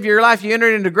Lord and Savior of your life, you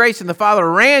entered into grace and the Father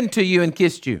ran to you and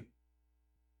kissed you.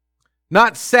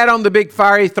 Not sat on the big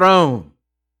fiery throne.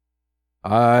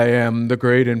 I am the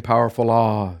great and powerful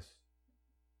Oz.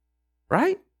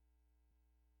 Right?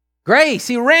 Grace,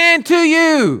 he ran to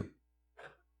you.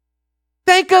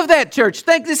 Think of that, church.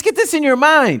 Let's get this in your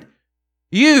mind.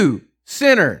 You,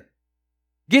 sinner,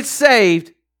 get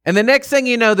saved, and the next thing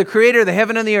you know, the creator of the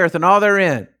heaven and the earth and all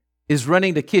therein is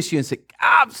running to kiss you and say,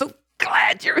 I'm so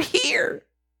glad you're here.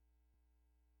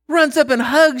 Runs up and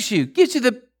hugs you, gives you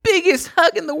the biggest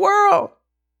hug in the world.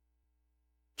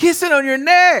 Kissing on your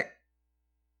neck.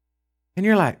 And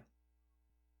you're like,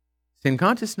 sin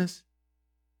consciousness.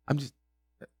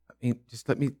 Give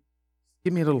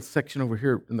me a little section over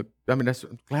here. I'm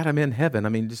glad I'm in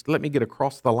heaven. Just let me get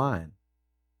across the line.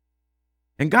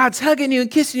 And God's hugging you and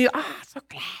kissing you. So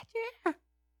glad, yeah.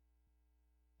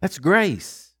 That's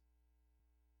grace.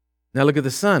 Now look at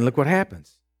the son. Look what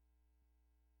happens.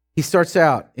 He starts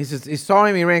out. He says, he saw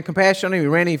him, he ran compassion on him, he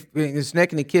ran in his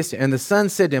neck and he kissed him. And the son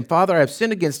said to him, Father, I have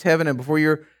sinned against heaven and before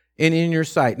your and in your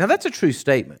sight. Now that's a true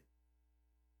statement.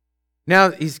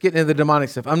 Now he's getting into the demonic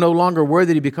stuff. I'm no longer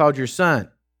worthy to be called your son.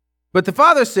 But the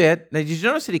father said, now did you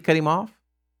notice that he cut him off?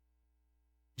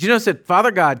 Did you notice that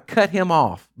Father God cut him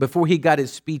off before he got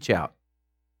his speech out?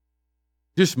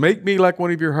 Just make me like one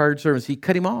of your hired servants. He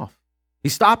cut him off. He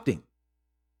stopped him.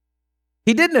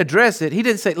 He didn't address it. He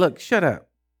didn't say, look, shut up.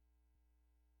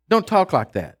 Don't talk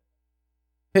like that.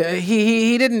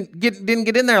 He didn't get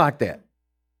in there like that.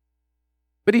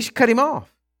 But he cut him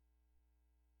off.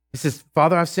 He says,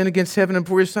 Father, I've sinned against heaven and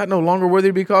before your sight, no longer worthy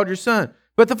to be called your son.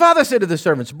 But the father said to the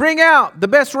servants, bring out the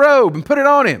best robe and put it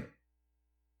on him.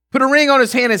 Put a ring on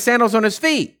his hand and sandals on his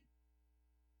feet.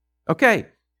 Okay.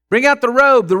 Bring out the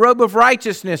robe of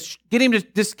righteousness. Get him to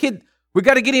this kid. We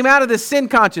got to get him out of this sin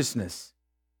consciousness.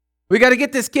 We got to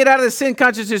get this kid out of the sin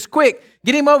consciousness quick.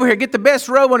 Get him over here. Get the best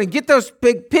robe on him. Get those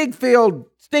big pig-filled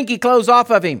stinky clothes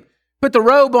off of him. Put the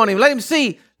robe on him. Let him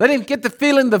see. Let him get the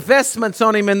feeling, the vestments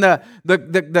on him and the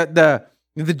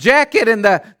jacket and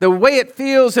the way it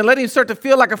feels, and let him start to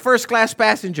feel like a first-class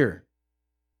passenger.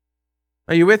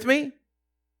 Are you with me?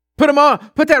 Put him on.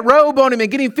 Put that robe on him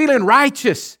and get him feeling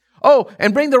righteous. Oh,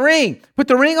 and bring the ring. Put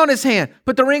the ring on his hand.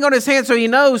 Put the ring on his hand so he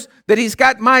knows that he's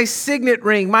got my signet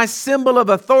ring, my symbol of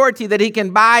authority that he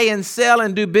can buy and sell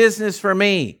and do business for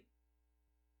me.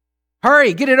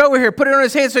 Hurry, get it over here. Put it on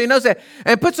his hand so he knows that.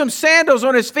 And put some sandals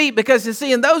on his feet because, you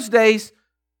see, in those days,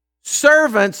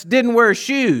 servants didn't wear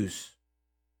shoes.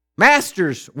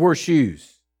 Masters wore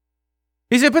shoes.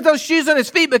 He said, put those shoes on his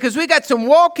feet because we got some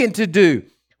walking to do.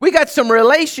 We got some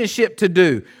relationship to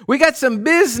do. We got some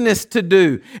business to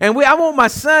do. And I want my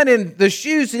son in the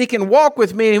shoes that he can walk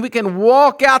with me and we can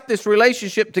walk out this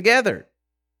relationship together.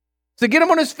 So get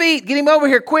him on his feet. Get him over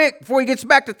here quick before he gets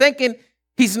back to thinking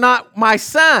he's not my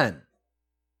son.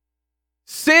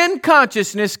 Sin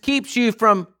consciousness keeps you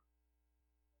from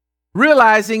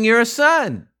realizing you're a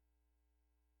son.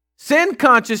 Sin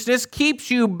consciousness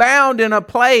keeps you bound in a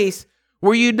place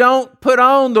where you don't put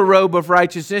on the robe of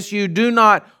righteousness. You do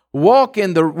not walk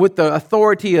with the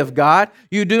authority of God.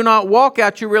 You do not walk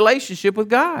out your relationship with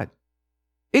God.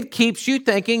 It keeps you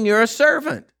thinking you're a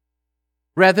servant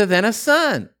rather than a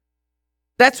son.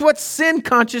 That's what sin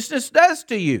consciousness does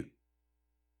to you.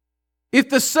 If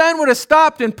the son would have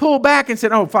stopped and pulled back and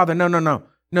said, oh, Father, no,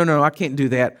 I can't do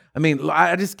that.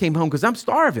 I just came home because I'm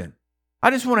starving.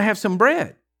 I just want to have some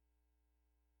bread.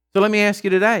 So let me ask you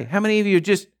today, how many of you are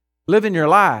just living your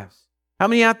lives? How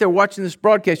many out there watching this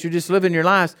broadcast, you're just living your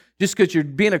lives just because you're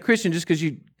being a Christian, just because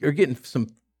you are getting some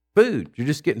food. You're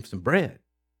just getting some bread.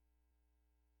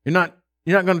 You're not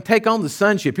going to take on the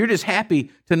sonship. You're just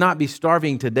happy to not be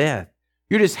starving to death.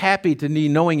 You're just happy to be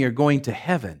knowing you're going to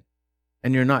heaven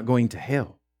and you're not going to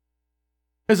hell.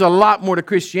 There's a lot more to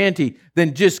Christianity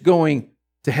than just going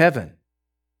to heaven.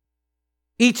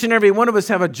 Each and every one of us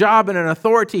have a job and an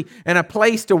authority and a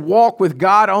place to walk with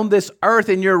God on this earth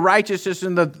in your righteousness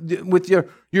and with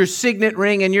your signet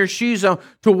ring and your shoes on,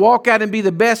 to walk out and be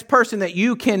the best person that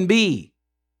you can be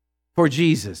for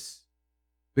Jesus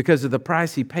because of the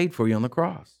price He paid for you on the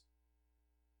cross.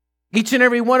 Each and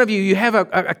every one of you have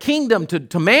a kingdom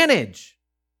to manage.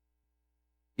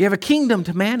 You have a kingdom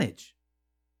to manage.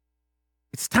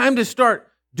 It's time to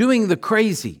start doing the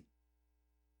crazy,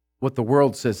 what the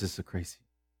world says is the crazy.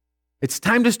 It's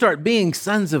time to start being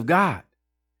sons of God.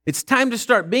 It's time to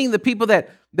start being the people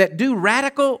that do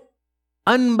radical,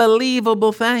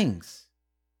 unbelievable things.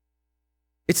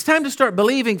 It's time to start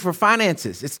believing for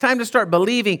finances. It's time to start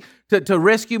believing to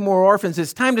rescue more orphans.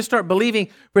 It's time to start believing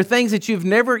for things that you've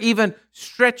never even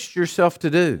stretched yourself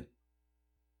to do.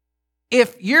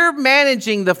 If you're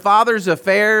managing the Father's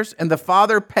affairs and the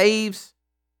Father paves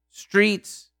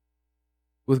streets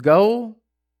with gold,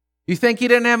 you think He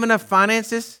didn't have enough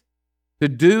finances to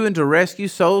do and to rescue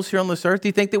souls here on this earth? Do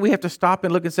you think that we have to stop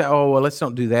and look and say, oh, well, let's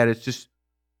don't do that. It's just,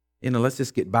 let's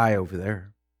just get by over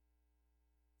there.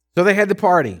 So they had the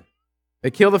party. They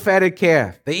kill the fatted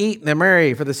calf. They eat and they're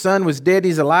merry. For the son was dead,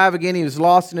 he's alive again. He was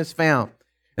lost and is found.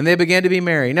 And they began to be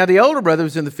merry. Now the older brother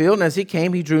was in the field, and as he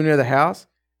came, he drew near the house.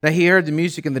 Now he heard the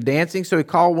music and the dancing, so he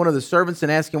called one of the servants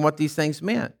and asked him what these things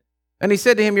meant. And he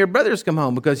said to him, your brother's come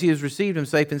home because he has received him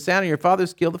safe and sound, and your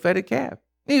father's killed the fatted calf.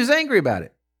 And he was angry about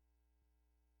it.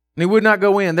 And he would not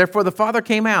go in. Therefore, the father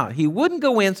came out. He wouldn't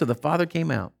go in, so the father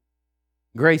came out.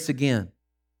 Grace again.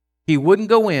 He wouldn't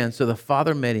go in, so the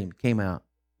father met him, came out.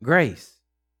 Grace.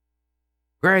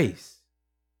 Grace.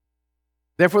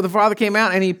 Therefore, the father came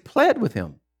out, and he pled with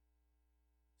him.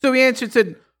 So he answered and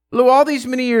said, lo, all these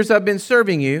many years I've been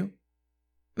serving you,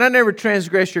 and I never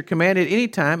transgressed your command at any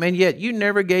time, and yet you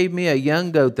never gave me a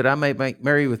young goat that I might make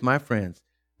merry with my friends.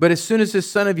 But as soon as this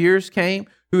son of yours came,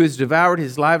 who has devoured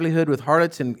his livelihood with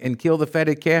harlots and killed the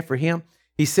fatted calf for him,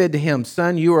 he said to him,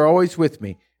 son, you are always with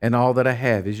me, and all that I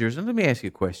have is yours. And let me ask you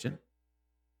a question.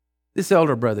 This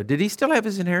elder brother, did he still have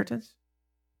his inheritance?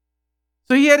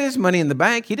 So he had his money in the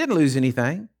bank. He didn't lose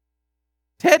anything.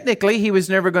 Technically, he was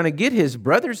never going to get his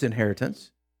brother's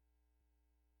inheritance,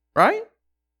 right?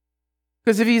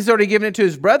 Because if he's already given it to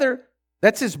his brother,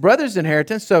 that's his brother's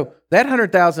inheritance. So that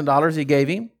 $100,000 he gave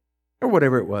him, or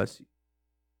whatever it was,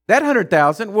 that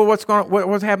 $100,000, well,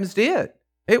 what happens to it?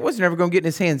 It was never going to get in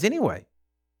his hands anyway.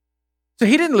 So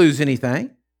he didn't lose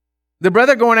anything. The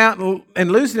brother going out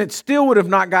and losing it still would have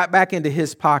not got back into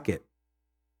his pocket.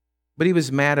 But he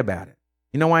was mad about it.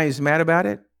 You know why he was mad about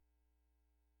it?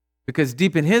 Because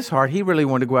deep in his heart, he really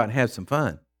wanted to go out and have some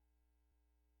fun.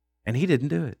 And he didn't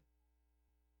do it.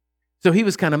 So he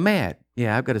was kind of mad.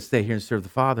 Yeah, I've got to stay here and serve the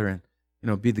Father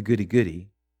and, be the goody-goody.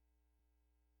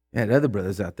 And other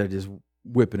brothers out there just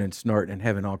whipping and snorting and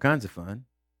having all kinds of fun.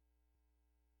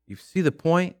 You see the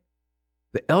point?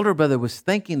 The elder brother was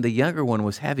thinking the younger one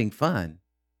was having fun,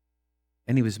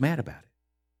 and he was mad about it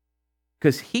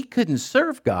because he couldn't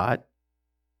serve God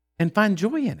and find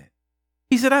joy in it.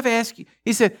 He said, I've asked you.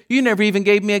 He said, you never even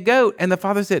gave me a goat. And the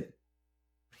father said,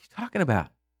 what are you talking about?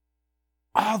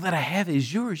 All that I have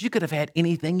is yours. You could have had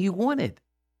anything you wanted.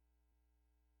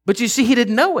 But you see, he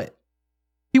didn't know it.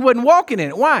 He wasn't walking in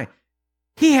it. Why?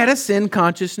 He had a sin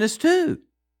consciousness too.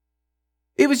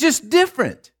 It was just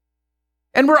different.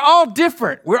 And we're all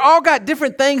different. We're all got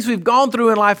different things we've gone through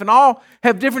in life and all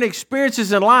have different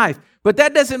experiences in life. But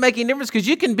that doesn't make any difference because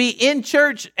you can be in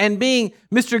church and being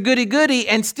Mr. Goody-Goody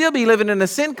and still be living in a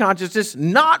sin consciousness,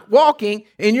 not walking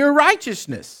in your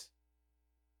righteousness.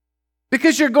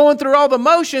 Because you're going through all the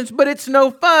motions, but it's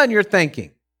no fun, you're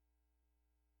thinking.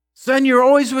 Son, you're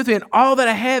always with me, and all that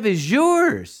I have is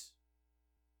yours.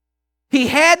 He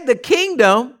had the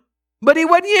kingdom, but he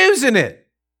wasn't using it.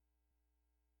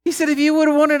 He said, if you would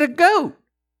have wanted a goat,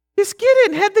 just get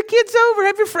it and have the kids over,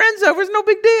 have your friends over. It's no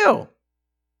big deal.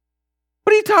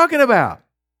 What are you talking about?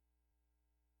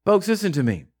 Folks, listen to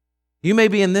me. You may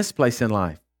be in this place in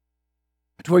life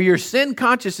to where your sin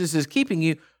consciousness is keeping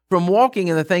you from walking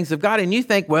in the things of God, and you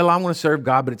think, well, I'm going to serve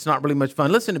God, but it's not really much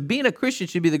fun. Listen, being a Christian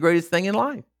should be the greatest thing in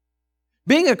life.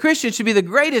 Being a Christian should be the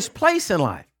greatest place in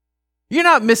life. You're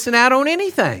not missing out on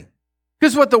anything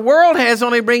because what the world has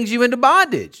only brings you into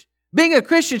bondage. Being a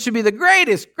Christian should be the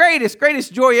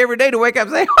greatest joy every day to wake up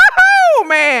and say, whoo,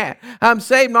 man, I'm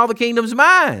saved and all the kingdom's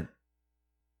mine.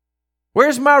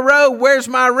 Where's my robe? Where's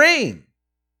my ring?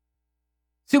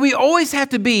 See, we always have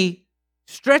to be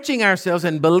stretching ourselves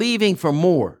and believing for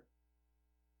more.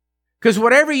 Because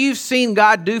whatever you've seen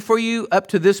God do for you up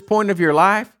to this point of your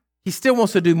life, He still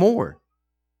wants to do more.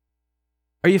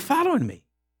 Are you following me?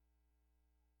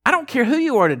 I don't care who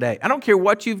you are today. I don't care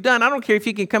what you've done. I don't care if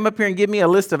you can come up here and give me a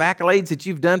list of accolades that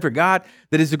you've done for God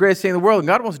that is the greatest thing in the world, and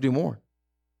God wants to do more.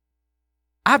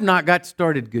 I've not got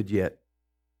started good yet.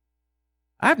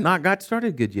 I've not got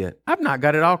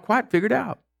it all quite figured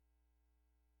out.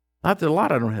 Not that a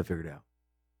lot I don't have figured out.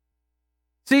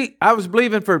 See, I was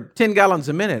believing for 10 gallons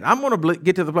a minute. I'm going to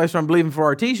get to the place where I'm believing for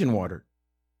artesian water.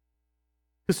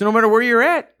 Because no matter where you're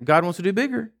at, God wants to do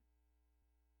bigger.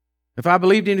 If I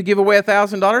believed Him to give away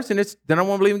 $1,000, then I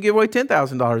want to believe Him to give away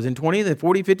 $10,000, then 20, then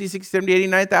 40, 50, 60, 70, 80,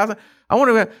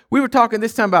 90,000. We were talking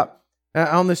this time about,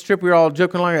 on this trip, we were all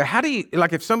joking along. How do you,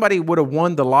 like if somebody would have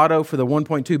won the lotto for the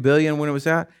 $1.2 billion when it was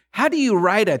out, how do you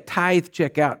write a tithe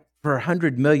check out for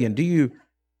 $100 million? Do you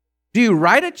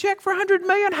write a check for $100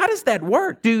 million? How does that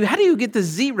work? How do you get the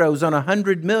zeros on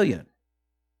 $100 million?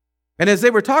 And as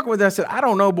they were talking with us, I said, I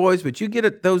don't know, boys, but you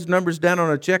get those numbers down on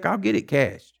a check, I'll get it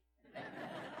cashed.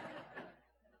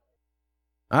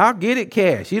 I'll get it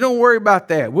cashed. You don't worry about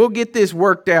that. We'll get this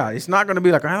worked out. It's not going to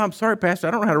be like, I'm sorry, Pastor,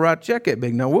 I don't know how to write a check that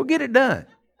big. No, we'll get it done.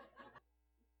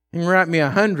 You can write me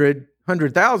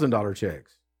 $100,000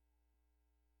 checks,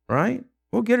 right?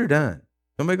 We'll get her done.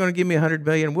 Somebody's going to give me $100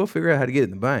 million. We'll figure out how to get it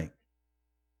in the bank.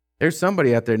 There's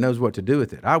somebody out there that knows what to do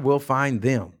with it. I will find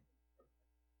them.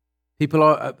 People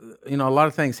are, a lot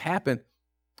of things happen.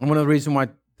 And one of the reasons why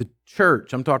the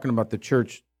church, I'm talking about the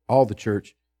church, all the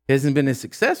church, hasn't been as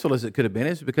successful as it could have been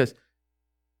is because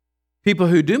people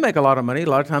who do make a lot of money, a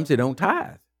lot of times they don't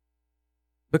tithe.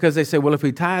 Because they say, well, if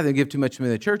we tithe and give too much money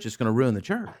to the church, it's going to ruin the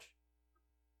church.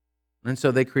 And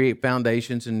so they create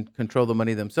foundations and control the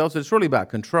money themselves. It's really about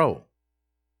control.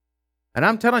 And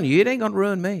I'm telling you, it ain't going to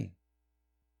ruin me.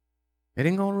 It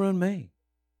ain't going to ruin me.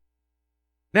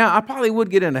 Now, I probably would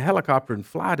get in a helicopter and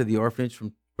fly to the orphanage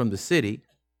from the city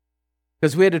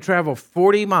because we had to travel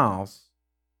 40 miles.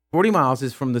 40 miles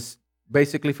is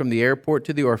basically from the airport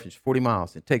to the orphanage, 40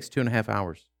 miles. It takes 2.5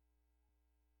 hours.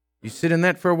 You sit in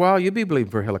that for a while, you'll be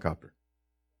believing for a helicopter.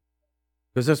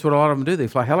 Because that's what a lot of them do. They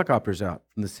fly helicopters out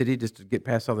from the city just to get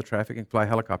past all the traffic and fly a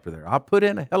helicopter there. I'll put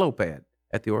in a helipad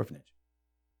at the orphanage.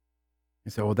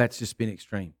 And say, well, that's just being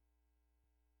extreme.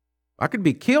 I could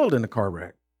be killed in a car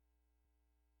wreck.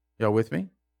 Y'all with me?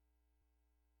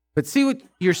 But see, what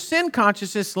your sin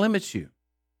consciousness limits you.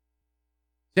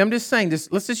 See, I'm just saying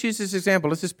this. Let's just use this example.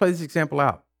 Let's just play this example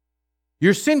out.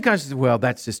 Your sin consciousness, well,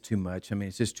 that's just too much. I mean,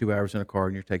 it's just 2 hours in a car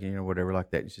and you're taking, whatever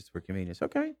like that. It's just for convenience.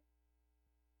 Okay.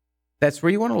 That's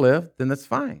where you want to live, then that's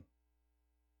fine.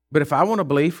 But if I want to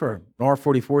believe for an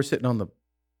R44 sitting on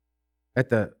at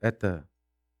the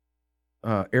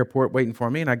airport waiting for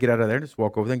me, and I get out of there and just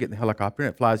walk over there and get in the helicopter,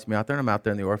 and it flies me out there, and I'm out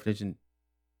there in the orphanage in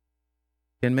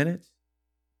 10 minutes.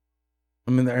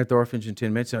 I'm in there at the orphanage in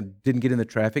 10 minutes. I didn't get in the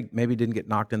traffic, maybe didn't get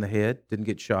knocked in the head, didn't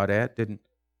get shot at, didn't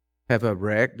have a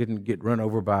wreck, didn't get run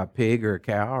over by a pig or a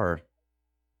cow. Or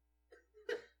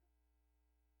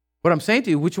what I'm saying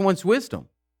to you, which one's wisdom?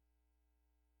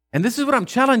 And this is what I'm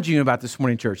challenging you about this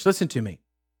morning, church. Listen to me.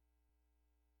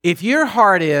 If your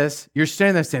heart is, you're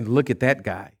standing there saying, look at that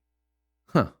guy.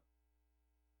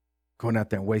 Going out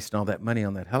there and wasting all that money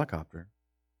on that helicopter.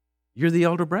 You're the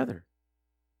older brother.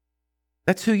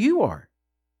 That's who you are.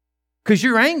 Because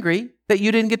you're angry that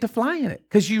you didn't get to fly in it.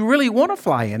 Because you really want to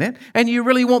fly in it. And you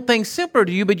really want things simpler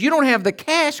to you. But you don't have the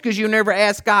cash because you never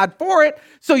asked God for it.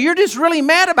 So you're just really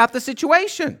mad about the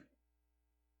situation.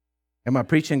 Am I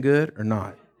preaching good or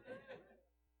not?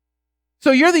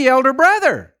 So you're the elder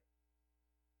brother.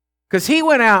 Because he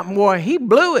went out and, boy, he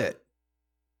blew it.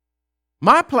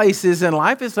 My place is in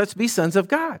life is let's be sons of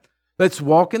God. Let's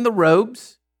walk in the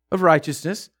robes of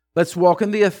righteousness. Let's walk in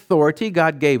the authority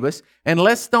God gave us. And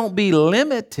let's don't be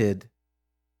limited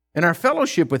in our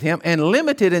fellowship with Him and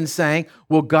limited in saying,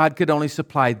 well, God could only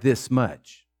supply this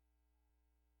much.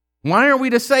 Why are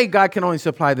we to say God can only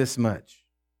supply this much?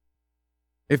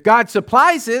 If God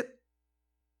supplies it,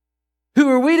 who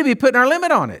are we to be putting our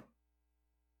limit on it?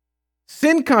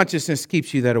 Sin consciousness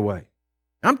keeps you that away.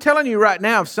 I'm telling you right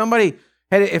now,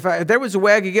 if there was a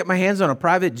way I could get my hands on a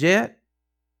private jet,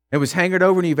 it was hangared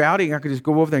over in Uvalde, and I could just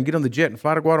go over there and get on the jet and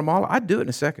fly to Guatemala, I'd do it in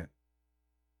a second.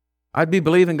 I'd be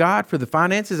believing God for the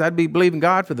finances. I'd be believing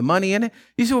God for the money in it.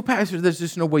 You say, well, Pastor, there's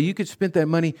just no way. You could spend that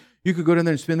money. You could go down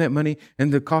there and spend that money,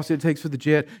 and the cost it takes for the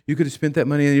jet, you could have spent that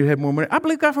money and you'd have more money. I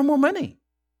believe God for more money.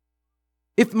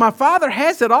 If my Father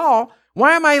has it all,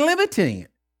 why am I limiting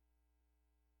it?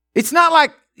 It's not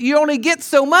like you only get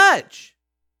so much.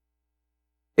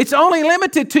 It's only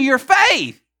limited to your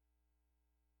faith.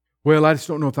 Well, I just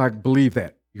don't know if I believe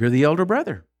that. You're the elder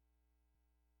brother.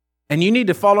 And you need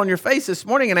to fall on your face this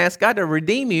morning and ask God to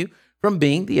redeem you from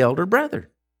being the elder brother.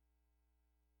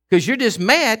 Because you're just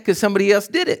mad because somebody else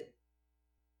did it.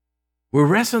 We're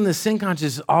wrestling this sin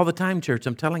consciousness all the time, church,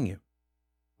 I'm telling you.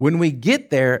 When we get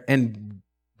there and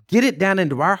get it down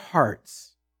into our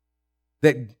hearts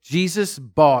that Jesus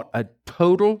bought a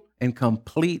total and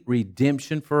complete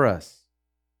redemption for us,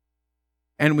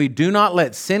 and we do not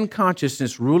let sin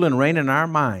consciousness rule and reign in our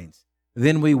minds,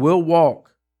 then we will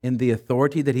walk in the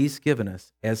authority that He's given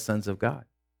us as sons of God.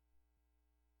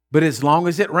 But as long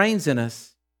as it reigns in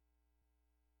us,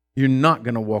 you're not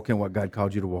going to walk in what God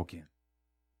called you to walk in.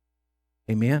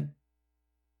 Amen?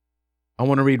 I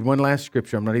want to read one last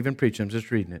scripture. I'm not even preaching. I'm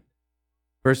just reading it.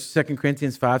 2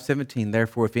 Corinthians 5:17.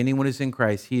 Therefore, if anyone is in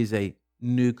Christ, he is a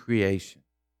new creation.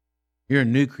 You're a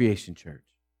new creation, church.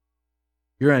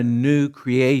 You're a new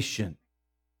creation.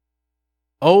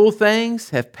 Old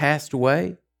things have passed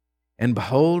away, and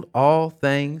behold, all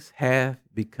things have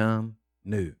become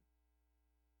new.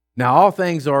 Now, all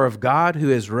things are of God, who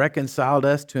has reconciled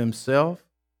us to Himself.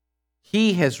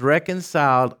 He has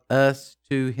reconciled us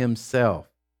to Himself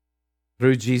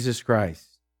through Jesus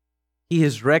Christ. He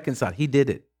has reconciled. He did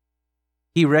it.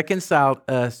 He reconciled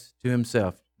us to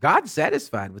Himself. God's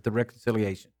satisfied with the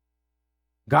reconciliation.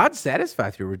 God's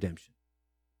satisfied through redemption.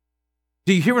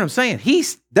 Do you hear what I'm saying?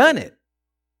 He's done it.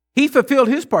 He fulfilled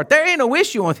His part. There ain't no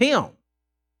issue with Him.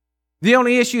 The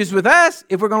only issue is with us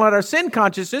if we're going to let our sin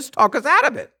consciousness talk us out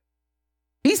of it.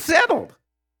 He's settled.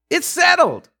 It's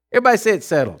settled. Everybody say it's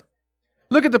settled.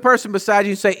 Look at the person beside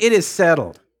you and say, it is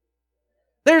settled.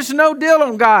 There's no deal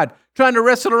on God trying to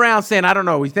wrestle around saying, I don't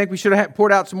know, you think we should have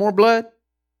poured out some more blood?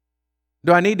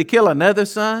 Do I need to kill another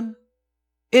son?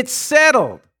 It's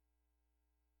settled.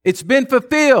 It's been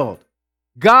fulfilled.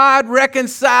 God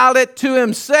reconciled it to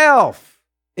Himself.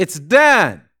 It's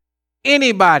done.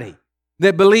 Anybody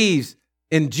that believes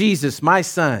in Jesus, my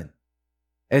Son,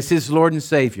 as His Lord and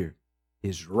Savior,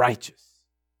 is righteous.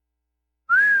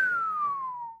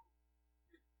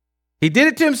 He did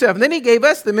it to Himself, and then He gave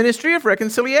us the ministry of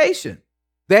reconciliation.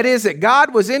 That is, that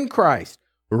God was in Christ,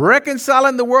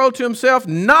 reconciling the world to Himself,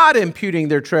 not imputing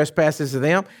their trespasses to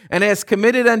them, and has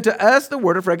committed unto us the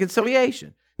word of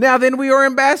reconciliation. Now then, we are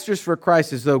ambassadors for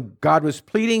Christ, as though God was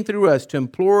pleading through us to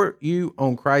implore you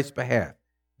on Christ's behalf.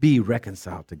 Be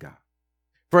reconciled to God.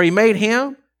 For He made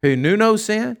Him who knew no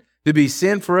sin to be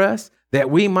sin for us, that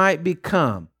we might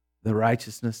become the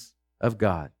righteousness of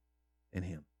God in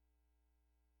Him.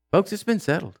 Folks, it's been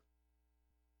settled.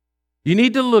 You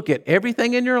need to look at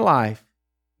everything in your life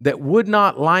that would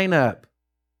not line up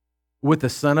with the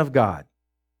Son of God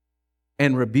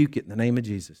and rebuke it in the name of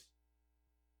Jesus.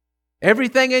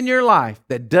 Everything in your life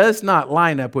that does not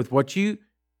line up with what you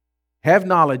have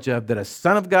knowledge of that a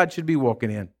Son of God should be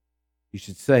walking in, you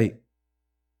should say,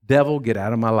 devil, get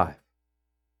out of my life.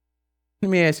 Let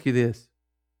me ask you this,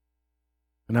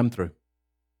 and I'm through.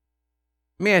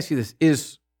 Let me ask you this.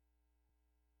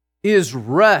 Is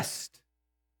rust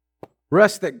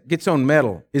that gets on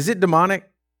metal, is it demonic?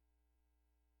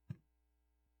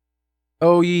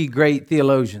 Oh, ye great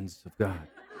theologians of God.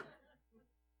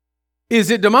 Is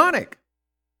it demonic?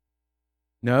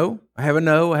 No. I have a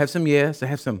no. I have some yes. I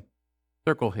have some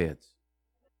circle heads.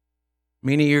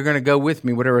 Meaning you're going to go with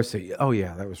me, whatever I say. Oh,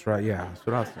 yeah, that was right. Yeah, that's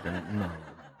what I was thinking. No.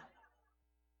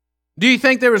 Do you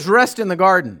think there was rust in the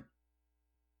garden?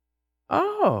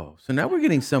 Oh, so now we're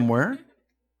getting somewhere.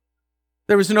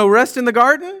 There was no rust in the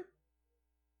garden?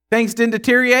 Things didn't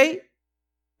deteriorate?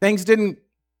 Things didn't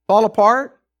fall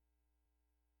apart?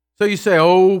 So you say,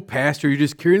 oh, Pastor, you're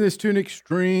just carrying this to an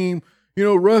extreme. You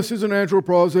know, rust is a natural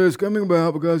process coming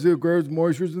about because it grabs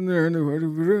moistures in there and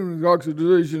the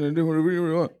oxidation and whatever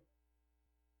you want.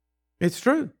 It's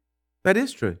true. That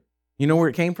is true. You know where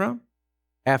it came from?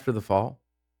 After the fall.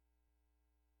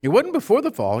 It wasn't before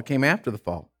the fall. It came after the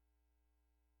fall.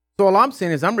 So all I'm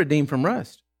saying is I'm redeemed from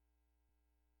rust.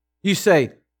 You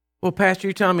say, well, Pastor,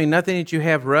 you're telling me nothing that you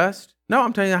have rust? No,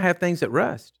 I'm telling you I have things that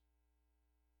rust.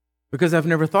 Because I've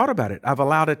never thought about it. I've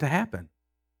allowed it to happen.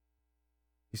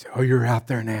 You say, oh, you're out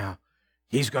there now.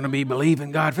 He's going to be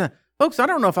believing God. Folks, I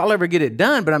don't know if I'll ever get it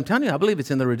done, but I'm telling you, I believe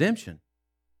it's in the redemption.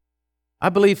 I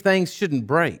believe things shouldn't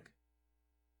break.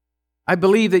 I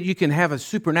believe that you can have a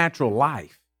supernatural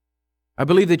life. I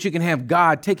believe that you can have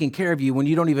God taking care of you when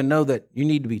you don't even know that you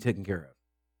need to be taken care of.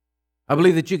 I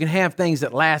believe that you can have things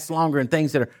that last longer and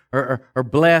things that are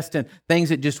blessed and things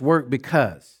that just work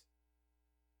because.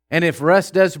 And if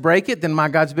rust does break it, then my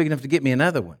God's big enough to get me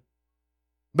another one.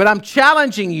 But I'm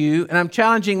challenging you and I'm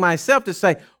challenging myself to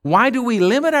say, why do we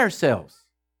limit ourselves?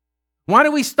 Why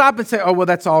do we stop and say, oh, well,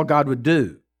 that's all God would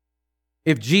do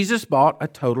if Jesus bought a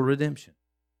total redemption?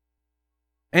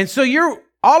 And so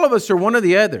all of us are one or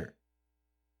the other.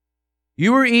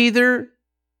 You are either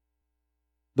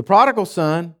the prodigal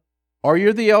son or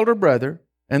you're the elder brother.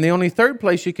 And the only third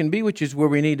place you can be, which is where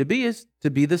we need to be, is to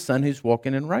be the son who's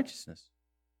walking in righteousness.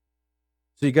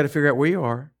 So you got to figure out where you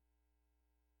are.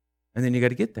 And then you got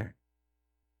to get there.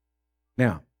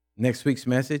 Now, next week's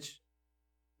message.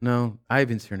 No,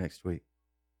 Ivan's here next week.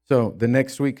 So the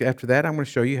next week after that, I'm going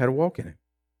to show you how to walk in it.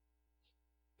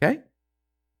 Okay?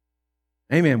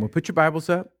 Amen. Well, put your Bibles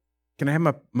up. Can I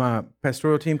have my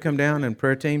pastoral team come down and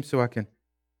prayer team so I can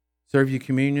serve you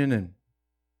communion? And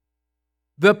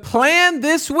the plan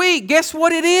this week, guess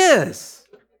what it is?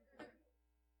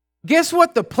 Guess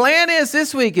what the plan is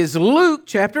this week is Luke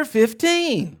chapter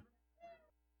 15.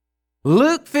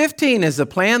 Luke 15 is the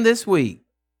plan this week.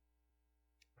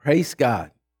 Praise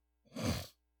God.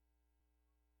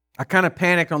 I kind of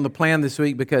panicked on the plan this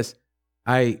week because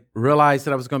I realized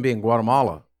that I was going to be in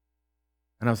Guatemala.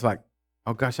 And I was like,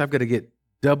 oh gosh, I've got to get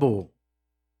double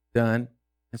done.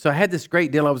 And so I had this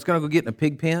great deal. I was going to go get in a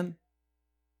pig pen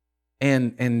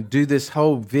and do this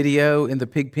whole video in the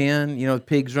pig pen. You know,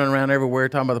 pigs running around everywhere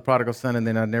talking about the prodigal son. And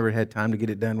then I never had time to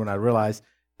get it done when I realized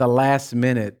the last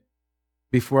minute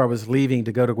before I was leaving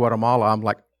to go to Guatemala, I'm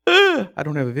like, I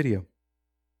don't have a video.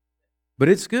 But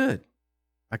it's good.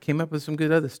 I came up with some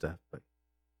good other stuff.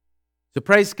 So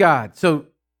praise God. So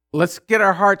let's get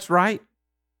our hearts right.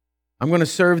 I'm going to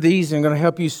serve these and I'm going to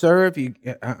help you serve.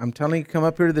 I'm telling you, come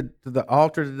up here to the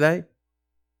altar today.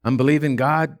 I'm believing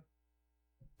God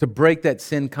to break that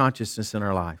sin consciousness in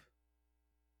our life.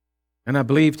 And I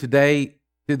believe today,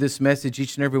 through this message,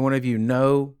 each and every one of you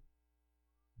know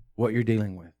what you're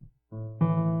dealing with.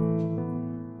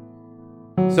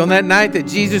 So on that night that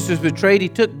Jesus was betrayed, he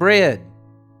took bread.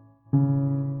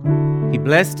 He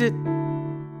blessed it.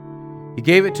 He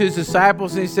gave it to his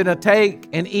disciples and he said, now take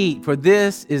and eat, for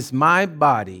this is my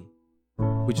body,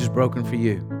 which is broken for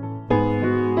you.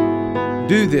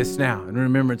 Do this now in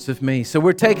remembrance of me. So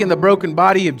we're taking the broken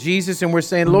body of Jesus and we're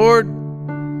saying, Lord,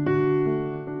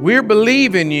 we're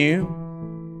believing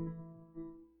you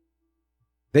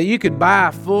that you could buy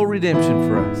a full redemption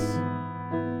for us.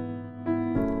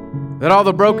 That all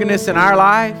the brokenness in our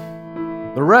life,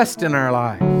 the rust in our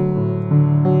life,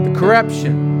 the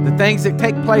corruption, the things that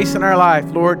take place in our life,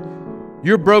 Lord,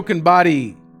 your broken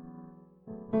body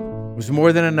was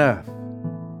more than enough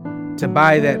to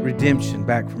buy that redemption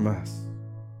back from us.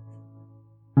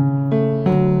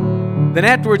 Then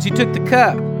afterwards, he took the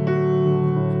cup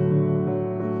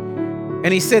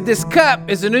and he said, this cup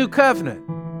is a new covenant.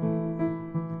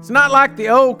 It's not like the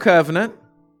old covenant,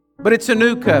 but it's a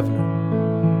new covenant.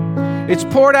 It's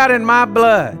poured out in my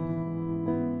blood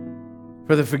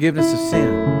for the forgiveness of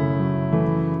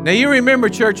sin. Now you remember,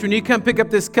 church, when you come pick up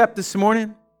this cup this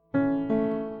morning,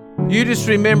 you just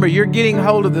remember you're getting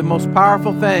hold of the most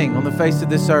powerful thing on the face of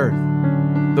this earth,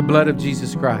 the blood of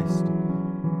Jesus Christ.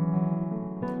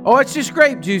 Oh, it's just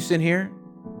grape juice in here.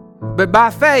 But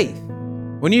by faith,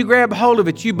 when you grab hold of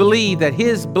it, you believe that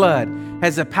his blood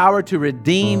has the power to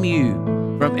redeem you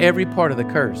from every part of the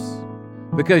curse.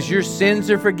 Because your sins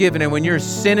are forgiven. And when your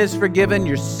sin is forgiven,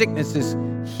 your sickness is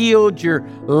healed, your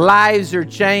lives are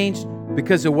changed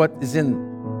because of what is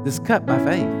in this cup by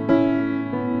faith.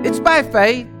 It's by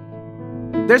faith.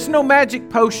 There's no magic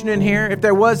potion in here. If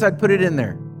there was, I'd put it in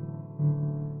there.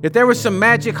 If there was some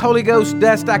magic Holy Ghost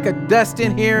dust I could dust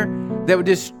in here that would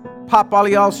just pop all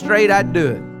y'all straight, I'd do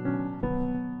it.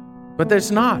 But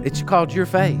there's not. It's called your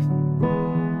faith.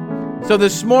 So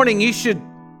this morning, you should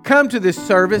come to this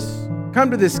service, come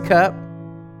to this cup,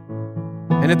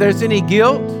 and if there's any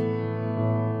guilt,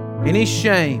 any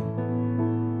shame,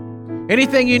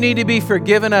 anything you need to be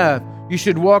forgiven of, you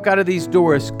should walk out of these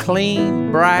doors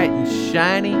clean, bright, and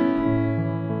shiny.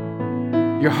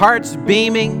 Your heart's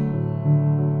beaming,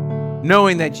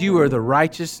 knowing that you are the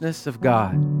righteousness of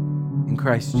God in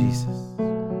Christ Jesus.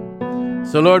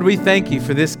 So Lord, we thank you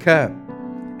for this cup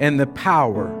and the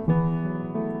power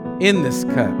in this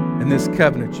cup and this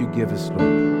covenant you give us,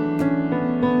 Lord.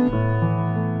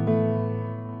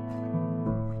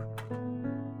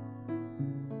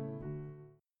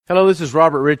 Hello, this is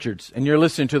Robert Richards, and you're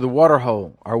listening to The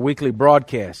Waterhole, our weekly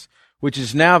broadcast, which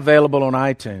is now available on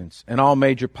iTunes and all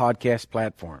major podcast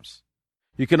platforms.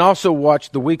 You can also watch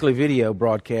the weekly video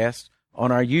broadcast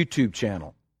on our YouTube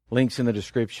channel. Links in the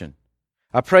description.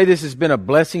 I pray this has been a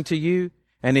blessing to you,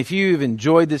 and if you've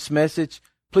enjoyed this message,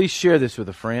 please share this with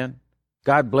a friend.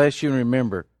 God bless you, and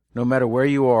remember, no matter where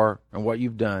you are and what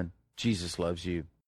you've done, Jesus loves you.